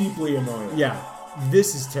deeply annoying. Yeah.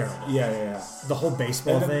 This is terrible. Yeah. The whole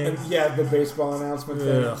baseball And thing. yeah, the baseball announcement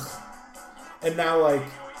thing. Ugh. And now, like,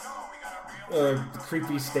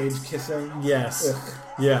 creepy stage kissing. Yes. Ugh.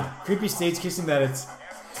 Yeah. Creepy stage kissing that it's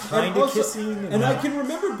kind And of also- kissing. And I not- can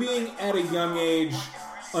remember being at a young age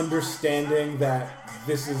understanding that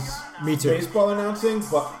this is Me too. baseball announcing,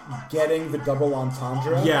 but getting the double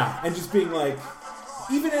entendre. Yeah. And just being like,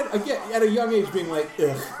 even at a young age being like,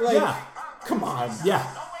 ugh. Like, Yeah. come on. Yeah.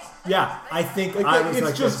 Yeah. I think Like, I was it's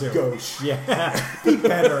like just that too. gauche. Yeah. Be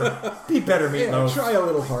better. Be better, Yeah, Meatloaf. try a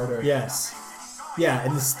little harder. Yes. Yeah,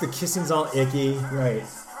 and the kissing's all icky. Right.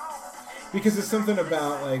 Because it's something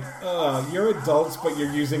about, like, you're adults, but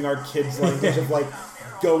you're using our kids' language of, like,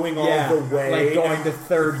 going all the way. like going and to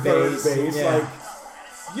third base. Yeah. Like,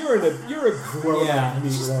 you're a grown yeah. up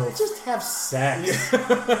Meatloaf. Just have sex.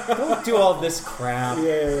 Don't do all this crap.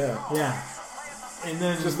 Yeah. Yeah. And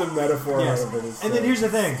then Just the metaphor yes. of it is. And then here's the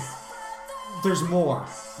thing. There's more.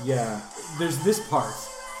 Yeah. There's this part.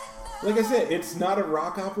 Like I said, it's not a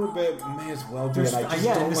rock opera, but it may as well be. And I just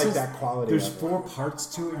don't this like is- that quality. There's of it. 4 parts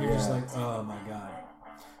to it, and you're just Yeah. like, oh my god.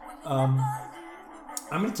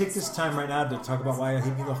 I'm gonna take this time right now to talk about why I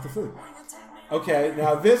hate Meatloaf the food. Okay,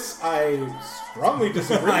 now this I strongly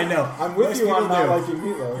disagree. I know. I'm with Most you on people not do.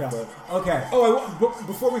 liking Meatloaf. Yeah. But Okay.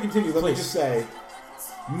 Before we continue, let me Please. just say,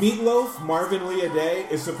 Meatloaf, Marvin Lee Aday,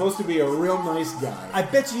 is supposed to be a real nice guy. I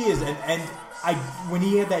bet you he is, and I when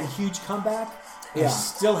he had that huge comeback, I Yeah.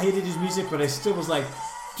 still hated his music, but I still was like,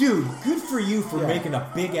 dude, good for you for Yeah. making a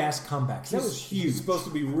big ass comeback. That was He's huge. supposed to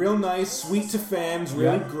be real nice, sweet to fans,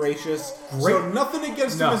 really Yeah. gracious. Great. So nothing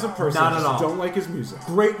against No, him as a person. not at just all. don't like his music.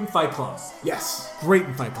 Great in Fight Club. Yes. Great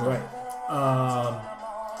in Fight Club. Right.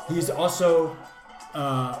 He's also...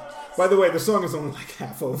 By the way, the song is only like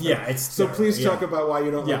half over. Yeah, it's so terrible, please yeah. talk about why you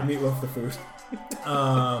don't Yeah. like Meatloaf the food.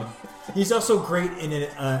 He's also great in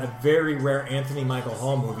a very rare Anthony Michael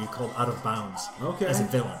Hall movie called Out of Bounds. Okay. As a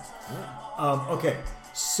villain. Okay,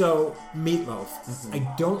 so Meatloaf. I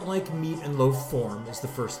don't like meat in loaf form is the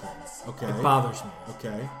first thing. Okay. It bothers me.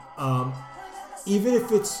 Okay. Even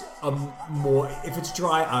if it's if it's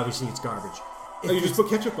dry, obviously it's garbage. If Oh, you just put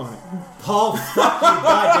ketchup on it. Paul, fuck you,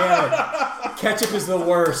 god damn it. Ketchup is the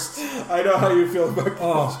worst. I know how you feel about ketchup.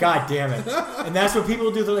 Oh, god damn it. And that's what people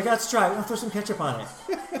do. They're like, let's try it. I'll throw some ketchup on it.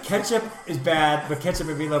 Ketchup is bad, but ketchup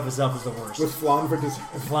and meatloaf itself is the worst. With flan for dessert.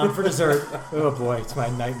 Flan for dessert. Oh boy, it's my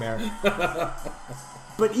nightmare.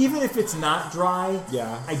 But even if it's not dry,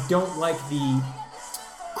 Yeah. I don't like the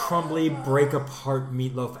crumbly, break apart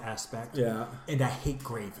meatloaf aspect. Yeah. And I hate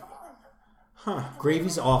gravy.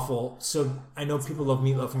 Gravy's awful, so I know people love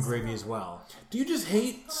meatloaf and gravy as well. Do you just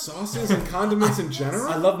hate sauces and condiments in general?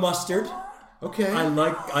 I love mustard. Okay. I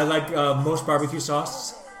like most barbecue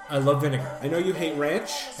sauce. I love vinegar. I know you hate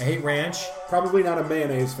ranch. I hate ranch. Probably not a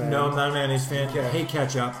mayonnaise fan. No, I'm not a mayonnaise fan. Okay. I hate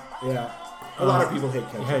ketchup. Yeah. A lot of people hate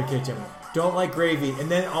ketchup. I hate ketchup. Don't like gravy. And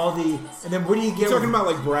then what do you get? You're talking with about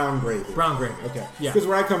like brown gravy. brown gravy? Okay. Yeah. Because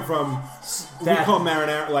where I come from, we That- call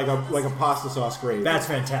marinara like a pasta sauce gravy. That's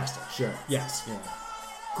fantastic. sure. Yes. Yeah.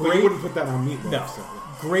 But you wouldn't put that on meatloaf. No. So.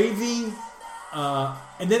 Gravy,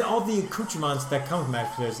 and then all the accoutrements that come with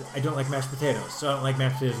mashed potatoes. I don't like mashed potatoes, so I don't like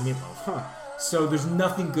mashed potatoes and meatloaf. Huh. So there's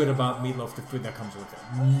nothing good about meatloaf, the food that comes with it.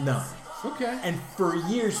 None. Okay. And for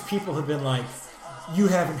years, people have been like, you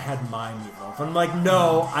haven't had my meatloaf. I'm like,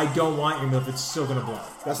 no, I don't want your meatloaf. It's still going to blow.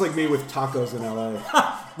 That's like me with tacos in LA.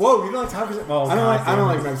 Whoa, you don't like tacos? Oh, I don't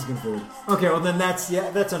like Mexican food. Okay, well then that's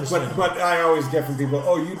understandable. But I always get from people,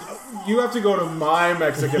 oh, you have to go to my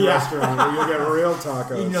Mexican Yeah. restaurant where you'll get real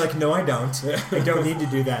tacos. And you're like, no, I don't. I don't need to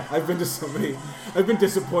do that. I've been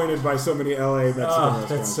disappointed by so many LA Mexican restaurants.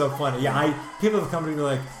 That's so funny. Yeah, people have come to me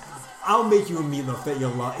like, I'll make you a meatloaf that you'll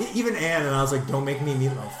love. Even Ann, and I was like, don't make me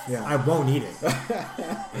meatloaf. Yeah. I won't eat it.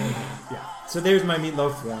 Yeah. So there's my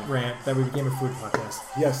meatloaf rant that we became a food podcast.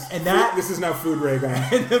 Yes. And that- this is now Food Raygun.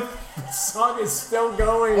 And the song is still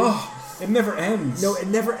going. Oh, it never ends. No, it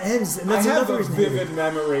never ends. And I that's have another a reason I hate vivid it.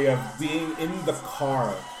 memory of being in the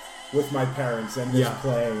car with my parents and this Yeah.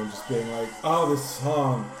 playing and just being like, oh, this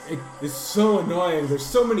song is so annoying. There's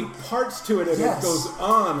so many parts to it and Yes. it goes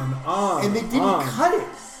on and on. And they didn't on. cut it.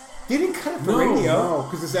 They didn't cut it for No, radio. no,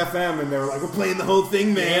 because it's FM and they were like, we're playing the whole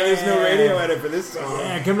thing, man. Yeah. There's no radio edit for this song.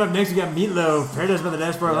 Yeah, coming up next, we got Meatloaf, Paradise by the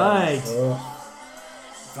Dashboard Light. Ugh,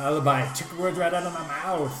 Followed by Took the Words Right Out of My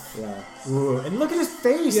Mouth. yeah. Ooh, and look at his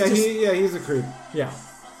face. Yeah, just- he's a creep. yeah.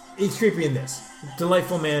 He's creepy in this.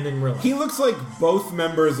 Delightful man in real life. He looks like both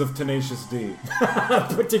members of Tenacious D.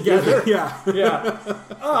 Put together. Yeah.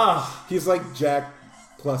 Yeah. He's like Jack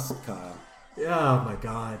plus Kyle. Oh my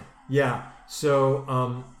god. Yeah. So,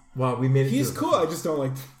 wow, we made it. He's through. cool. I just don't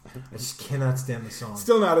like. I just cannot stand the song.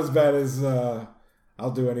 Still not as bad as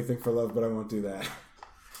I'll do anything for love, but I won't do that.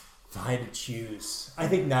 If I had to choose, I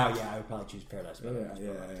think now, I would probably choose Paradise by the Yeah.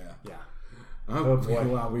 Dashboard. Yeah. Oh, boy.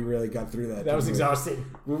 Wow, we really got through that. That was didn't we? exhausting.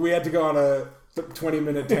 We had to go on a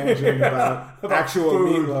 20-minute tangent about actual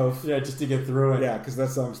food. meatloaf. Yeah, just to get through it. Yeah, because that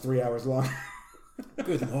song's 3 hours long.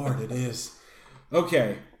 Good lord, it is.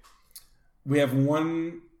 Okay, we have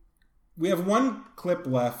one clip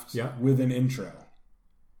left Yeah. with an intro.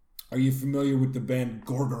 Are you familiar with the band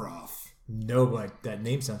Gorgoroth? No, but that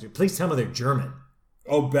name sounds good. Please tell me they're German.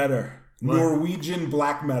 Oh, better. What? Norwegian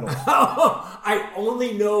black metal. I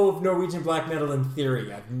only know of Norwegian black metal in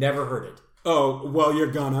theory. I've never heard it. Oh, well,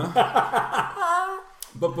 you're gonna.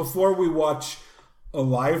 But before we watch a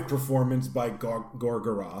live performance by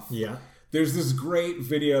Gorgoroth, Yeah. there's this great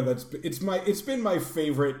video it's been my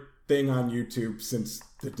favorite thing on YouTube since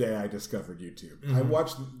the day I discovered YouTube. I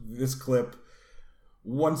watched this clip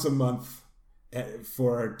once a month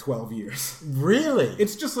for 12 years. Really?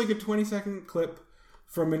 It's just like a 20-second clip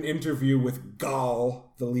from an interview with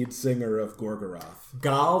Gal, the lead singer of Gorgoroth.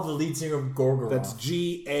 Gal, the lead singer of Gorgoroth. That's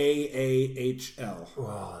GaAhl.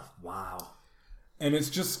 Oh, wow. And it's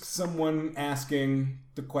just someone asking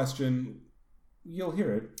the question, you'll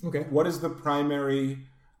hear it. Okay. What is the primary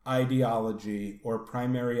ideology or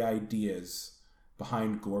primary ideas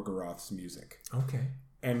behind Gorgoroth's music? Okay.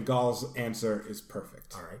 And Gal's answer is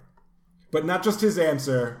perfect. All right. But not just his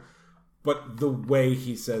answer, but the way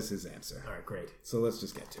he says his answer. All right, great. So let's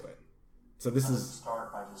just get to it. So this Let's is...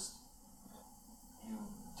 start by just you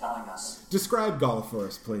telling us. Describe Gal for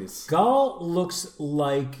us, please. Gal looks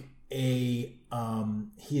like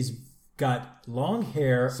he's got long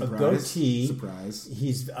hair, a goatee. Surprise.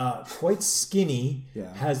 He's quite skinny.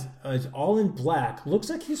 Yeah. Has all in black. Looks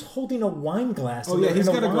like he's holding a wine glass. Oh yeah, he's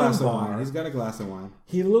got a glass of bar. wine. He's got a glass of wine.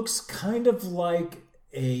 He looks kind of like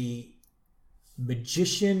a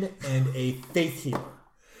magician and a faith healer.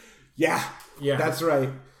 Yeah, Yeah. that's right.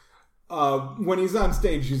 When he's on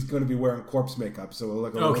stage, he's going to be wearing corpse makeup, so it'll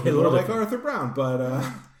look a little Okay, bit a more little like different. Arthur Brown. But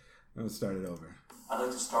let's start it over. I'd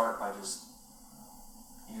like to start by just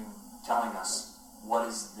you telling us what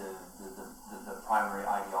is the primary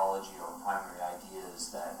ideology or primary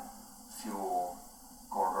ideas that fuel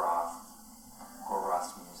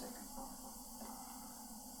Gorgoroth's music.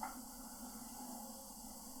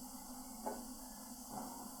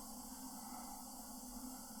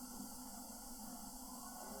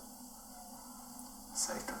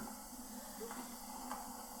 Satan.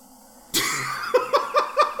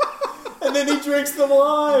 And then he drinks the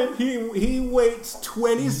wine. He waits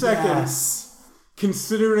 20 seconds,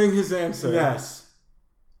 considering his answer. Yes.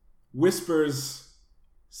 Whispers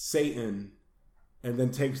Satan, and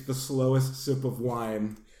then takes the slowest sip of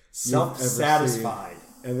wine. Self-satisfied.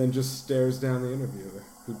 And then just stares down the interviewer,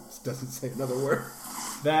 who doesn't say another word.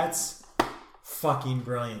 That's fucking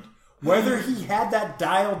brilliant. Whether he had that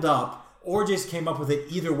dialed up or just came up with it,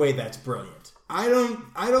 either way, that's brilliant. I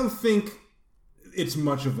don't think it's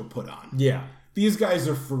much of a put on. Yeah. These guys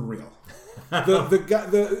are for real.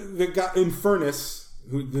 The guy Infernus,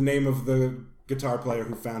 who the name of the guitar player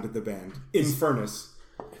who founded the band, Infernus,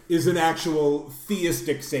 is an actual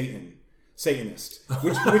theistic Satanist,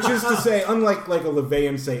 which is to say, unlike like a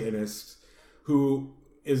Levian Satanist, who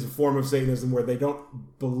is a form of Satanism where they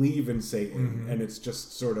don't believe in Satan, and it's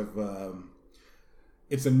just sort of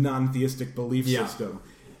it's a non-theistic belief system.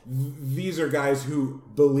 These are guys who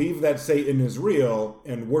believe that Satan is real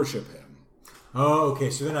and worship him. Oh, okay.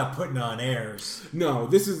 So they're not putting on airs. No,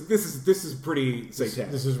 this is pretty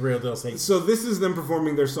satanic. This is real deal Satan. So this is them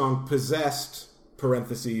performing their song "Possessed"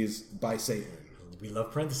 (parentheses) by Satan. We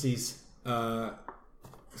love parentheses.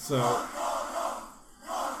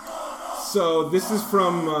 So this is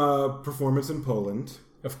from performance in Poland.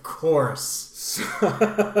 Of course.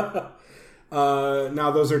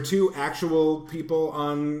 Now those are two actual people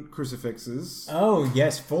on crucifixes. Oh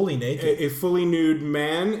yes, fully naked. A fully nude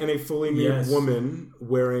man and a fully nude Yes. woman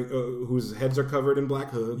wearing whose heads are covered in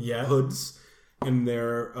black hoods, and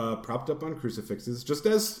they're propped up on crucifixes, just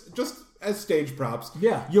as stage props.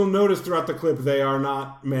 Yeah. You'll notice throughout the clip they are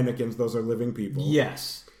not mannequins; those are living people.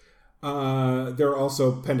 Yes. There are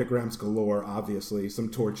also pentagrams galore, obviously, some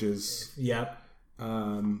torches, Yep.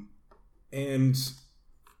 and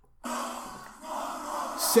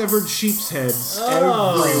severed sheep's heads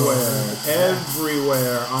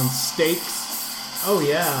everywhere on stakes. Oh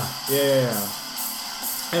yeah. Yeah,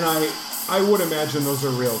 and I would imagine those are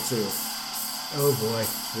real too. Oh boy.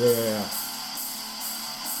 Yeah.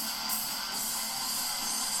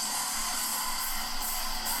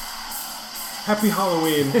 Happy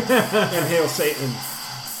Halloween and Hail Satan.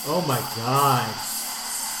 Oh my god.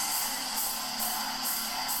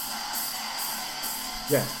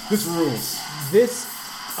 Yeah, this rules.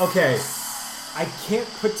 Okay. I can't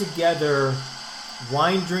put together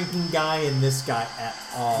wine drinking guy and this guy at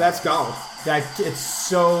all. That's golf. That it's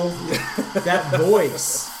so that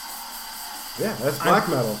voice. Yeah, that's black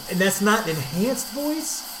metal. And that's not enhanced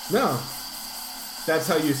voice? No. That's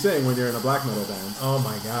how you sing when you're in a black metal band. Oh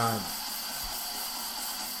my god.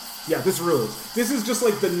 Yeah, this rules. This is just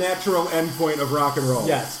like the natural endpoint of rock and roll.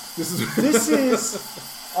 Yes. This is This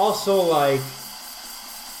is also like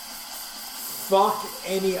fuck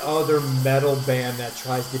any other metal band that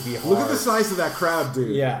tries to be hard. Look at the size of that crowd,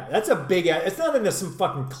 dude. Yeah, that's a big ass. It's not into some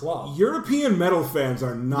fucking club. European metal fans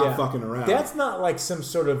are not fucking around. That's not like some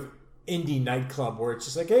sort of indie nightclub where it's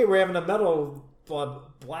just like, hey, we're having a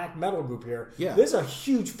black metal group here. Yeah. There's a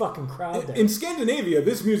huge fucking crowd there. In Scandinavia,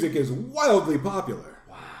 this music is wildly popular.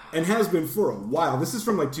 Wow. And has been for a while. This is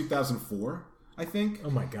from like 2004, I think. Oh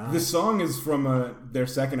my god. This song is from their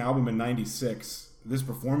second album in 96. This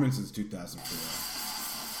performance is 2004.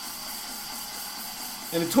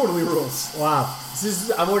 And it totally rules. Wow.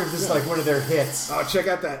 I wonder if this is like one of their hits. Oh, check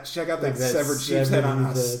out that that severed sheep's head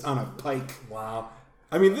on severed- a pike. Wow.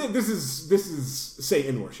 I mean, this is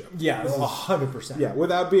Satan worship. Yeah, This is- 100%. Yeah,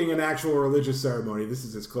 without being an actual religious ceremony, this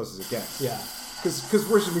is as close as it gets. Yeah. Because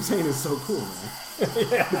worshiping Satan is so cool, man.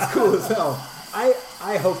 It's cool as hell.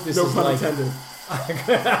 I hope this No is pun like intended.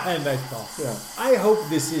 nice call. Yeah. I hope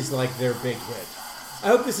this is like their big hit. I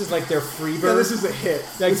hope this is like their Freebird. Yeah, this is a hit.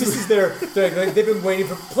 like this is their like they've been waiting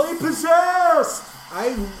for play Possessed.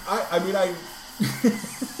 I mean I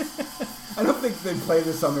don't think they play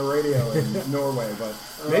this on the radio in Norway, but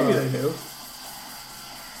maybe they do.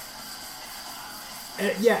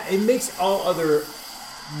 Yeah, it makes all other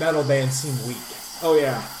metal bands seem weak. Oh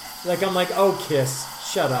yeah. Like I'm like, oh Kiss,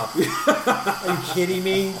 shut up. Are you kidding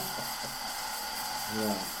me?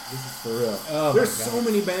 Yeah, this is for real. Oh, There's my so God.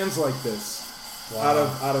 many bands like this Wow.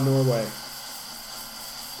 out of Norway.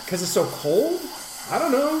 Because it's so cold? I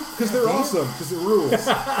don't know, because they're awesome, because it rules,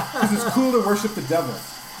 because it's cool to worship the devil.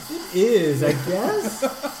 It is, I guess.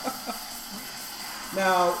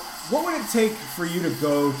 Now, what would it take for you to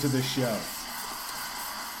go to the show?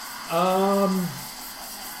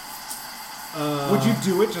 Would you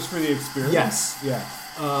do it just for the experience? Yes. Yeah.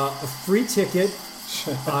 A free ticket,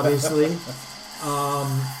 obviously.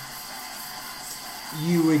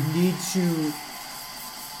 You would need to.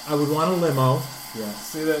 I would want a limo. Yeah.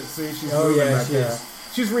 See that? See, she's Oh, moving yeah, back she there. is.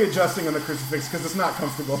 She's readjusting on the crucifix because it's not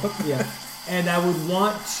comfortable. Yeah. And I would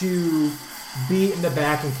want to be in the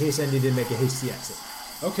back in case I needed to make a hasty exit.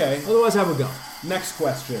 Okay. Otherwise, I would go. Next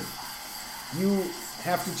question. You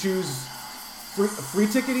have to choose a free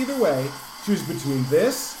ticket either way. Choose between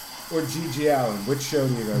this or G.G. Allen. Which show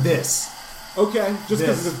do you go to? This. Okay. Just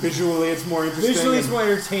because This. visually it's more interesting. Visually, it's and more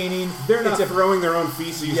entertaining. They're not It's a, throwing their own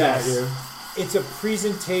feces yes. at you. It's a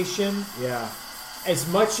presentation. Yeah. As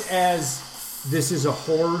much as this is a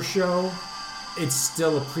horror show, it's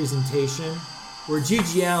still a presentation. Where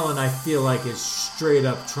G.G. Allen, I feel like, is straight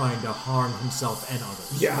up trying to harm himself and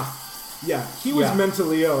others. Yeah. Yeah. He was Yeah.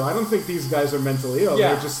 mentally ill. I don't think these guys are mentally ill.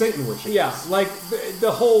 Yeah. They're just Satan worshippers. Yeah, like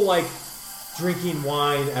the whole like drinking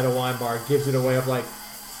wine at a wine bar gives it away of like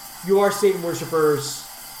you are Satan worshippers,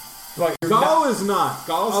 but you're Gall not. is not.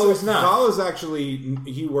 Oh, is not. Gall is actually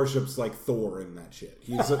he worships like Thor in that shit.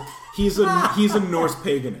 He's a Norse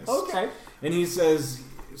paganist. Okay. And he says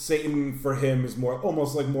Satan for him is more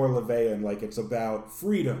almost like more Levian, like it's about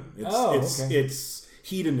freedom. It's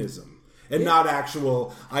hedonism. And not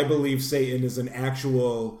actual I believe Satan is an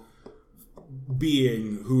actual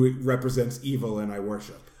being who represents evil and I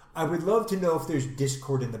worship. I would love to know if there's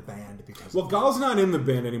discord in the band because Well, Gall's not in the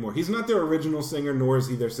band anymore. He's not their original singer, nor is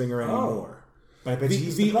he their singer anymore. but I bet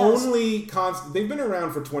he's The the best. only constant... They've been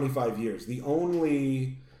around for 25 years. The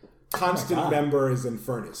only constant God. member is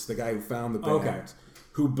Infernus, the guy who found the band, Okay.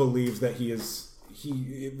 who believes that he is...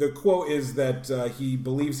 The quote is that he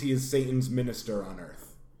believes he is Satan's minister on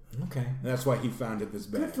Earth. Okay. And that's why he founded this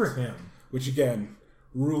band. Good for him. Which, again,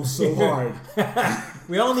 rules so hard.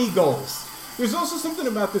 We all need goals. There's also something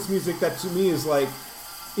about this music that to me is like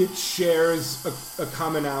it shares a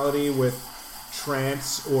commonality with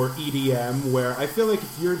trance or EDM, where I feel like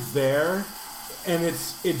if you're there and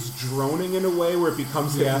it's droning in a way where it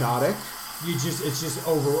becomes hypnotic.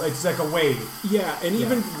 It's like a wave. Yeah, and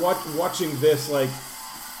even watching this like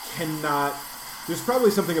cannot. There's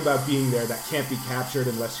probably something about being there that can't be captured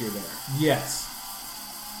unless you're there. Yes.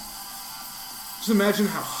 Just imagine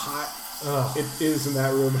how hot it is in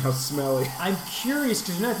that room, how smelly. I'm curious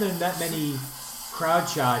because there's not that many crowd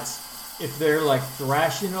shots. If they're like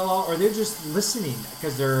thrashing a lot, or they're just listening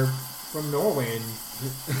because they're from Norway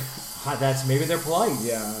and that's maybe they're polite.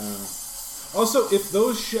 Yeah. Also, if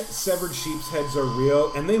those severed sheep's heads are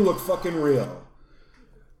real, and they look fucking real,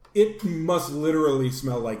 it must literally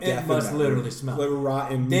smell like death. It must in that literally room. smell like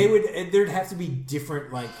rotten meat. There'd have to be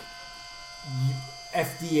different like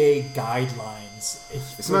FDA guidelines.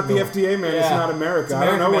 It's not the FDA, man. It's not America. It's I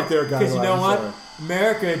don't know what their guidelines are. Because you know what?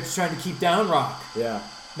 America is trying to keep down rock. Yeah.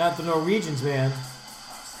 Not the Norwegians, man.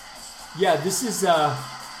 Yeah, this is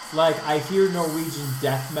like I hear Norwegian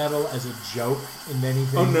death metal as a joke in many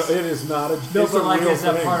things. Oh no, it is not a. No, it's but a like real as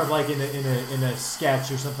a thing. part of like in a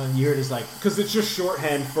sketch or something, you hear it as like Because it's just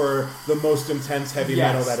shorthand for the most intense heavy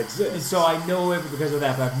yes. metal that exists. And so I know it because of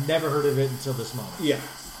that, but I've never heard of it until this moment. Yeah.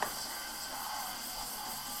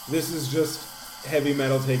 This is just heavy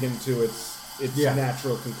metal taken to its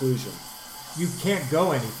natural conclusion. You can't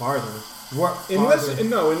go any farther.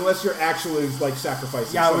 Unless you're actually like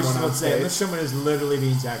sacrificing. Yeah, I was someone just on about to say, stage. unless someone is literally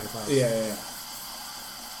being sacrificed. Yeah.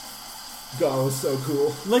 God was so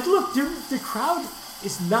cool. Like, look, the crowd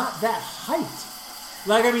is not that hyped.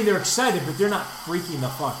 Like, I mean, they're excited, but they're not freaking the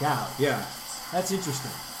fuck out. Yeah. That's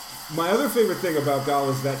interesting. My other favorite thing about Gal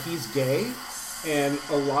is that he's gay, and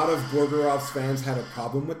a lot of Gorgorov's fans had a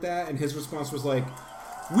problem with that, and his response was like,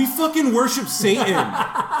 "We fucking worship Satan."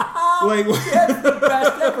 Like, The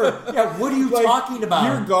best ever. Yeah, what are you like, talking about?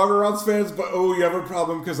 You're Gorgorov's fans, but you have a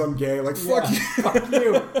problem because I'm gay. Like, fuck you. Fuck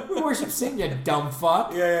you. We worship Satan, you dumb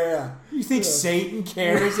fuck. Yeah. You think Satan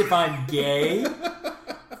cares if I'm gay?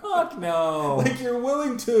 Fuck no. Like, you're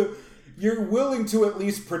willing to you're willing to at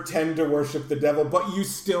least pretend to worship the devil, but you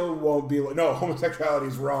still won't be like, no, homosexuality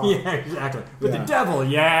is wrong. Yeah, exactly. But Yeah. the devil,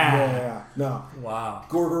 Yeah, no. Wow.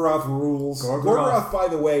 Gorgoroth rules. Gorgoroth. Gorgoroth, by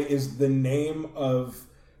the way, is the name of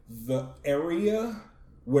the area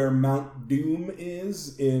where Mount Doom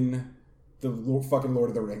is in the fucking Lord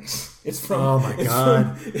of the Rings. It's from. Oh my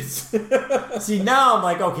God. It's See, now I'm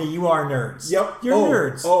like, okay, you are nerds. Yep. You're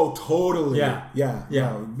nerds. Oh, totally. Yeah. Yeah.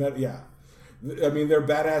 Yeah. No, yeah. I mean, they're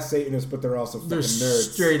badass Satanists, but they're also fucking They're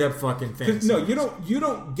nerds. straight up fucking fans. No, you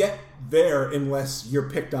don't get there unless you're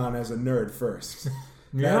picked on as a nerd first.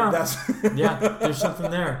 Yeah. That's Yeah, there's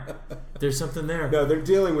something there. There's something there. No, they're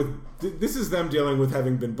dealing with. This is them dealing with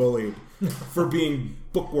having been bullied for being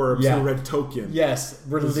bookworms Yeah. who read Tolkien. Yes,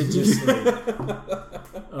 religiously.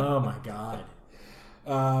 Oh my God.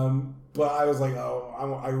 But I was like,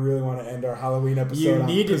 I really want to end our Halloween episode. You on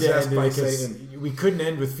needed to Possessed end it by because Satan. we couldn't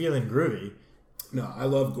end with feeling groovy. No, I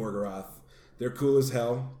love Gorgoroth. They're cool as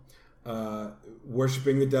hell.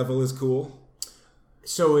 Worshipping the devil is cool.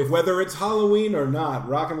 So if Whether it's Halloween or not,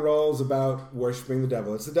 rock and roll is about worshipping the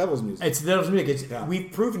devil. It's the devil's music. it's the devil's music, Yeah.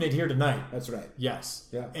 we've proven it here tonight. That's right. Yes.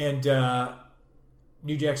 Yeah. And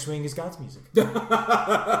New Jack Swing is God's music. And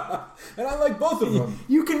I like both of them.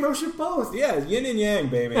 You can worship both. Yeah, yin and yang,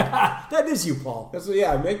 baby. That is you, Paul. That's what,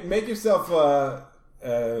 yeah. Make yourself a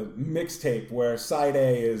mixtape where side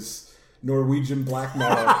A is Norwegian black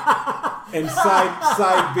metal, and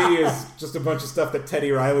side B is just a bunch of stuff that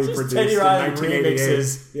Teddy Riley produced Teddy Riley in 1988.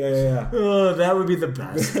 remixes. Yeah. Oh, that would be the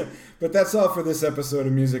best. But that's all for this episode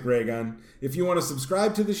of Music Ray Gun. If you want to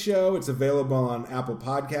subscribe to the show, it's available on Apple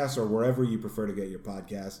Podcasts or wherever you prefer to get your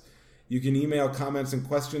podcasts. You can email comments and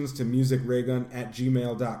questions to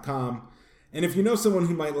musicraygun@gmail.com. And if you know someone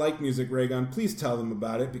who might like Music Ray Gun, please tell them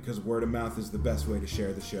about it, because word of mouth is the best way to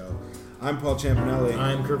share the show. I'm Paul Champanelli.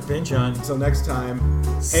 I'm Kirk Pinchon. Until next time,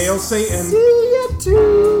 hail Satan! See ya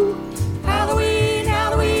too. Halloween,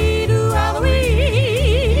 Halloween, ooh, Halloween.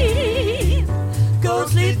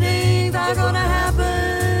 Ghostly things are gonna happen.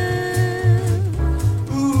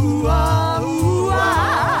 Ooh, ah, ooh,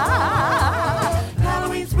 ah.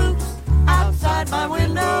 Halloween spooks outside my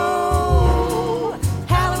window.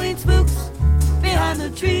 Halloween spooks behind the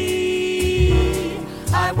tree.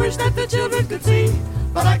 I wish that the children could see,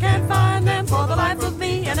 but I can't find them for the life of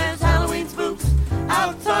me. And there's Halloween spooks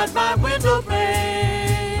outside my window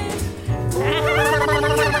pane.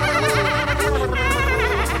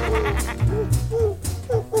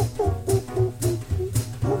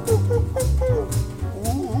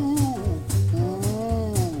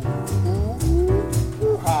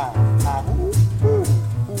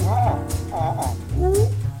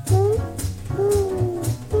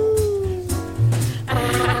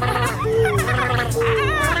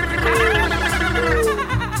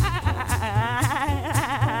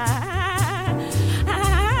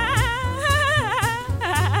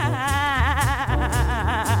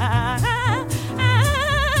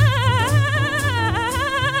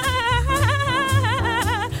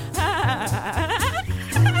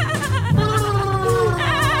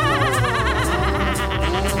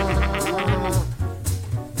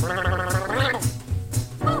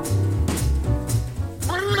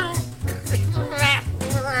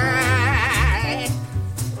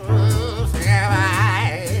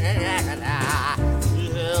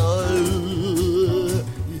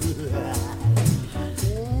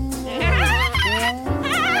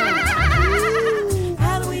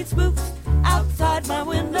 Halloween spooks outside my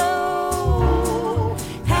window.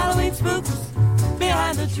 Halloween spooks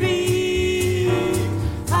behind the tree.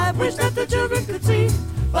 I wish that the children could see,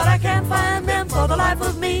 but I can't find them for the life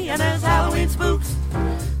of me. And there's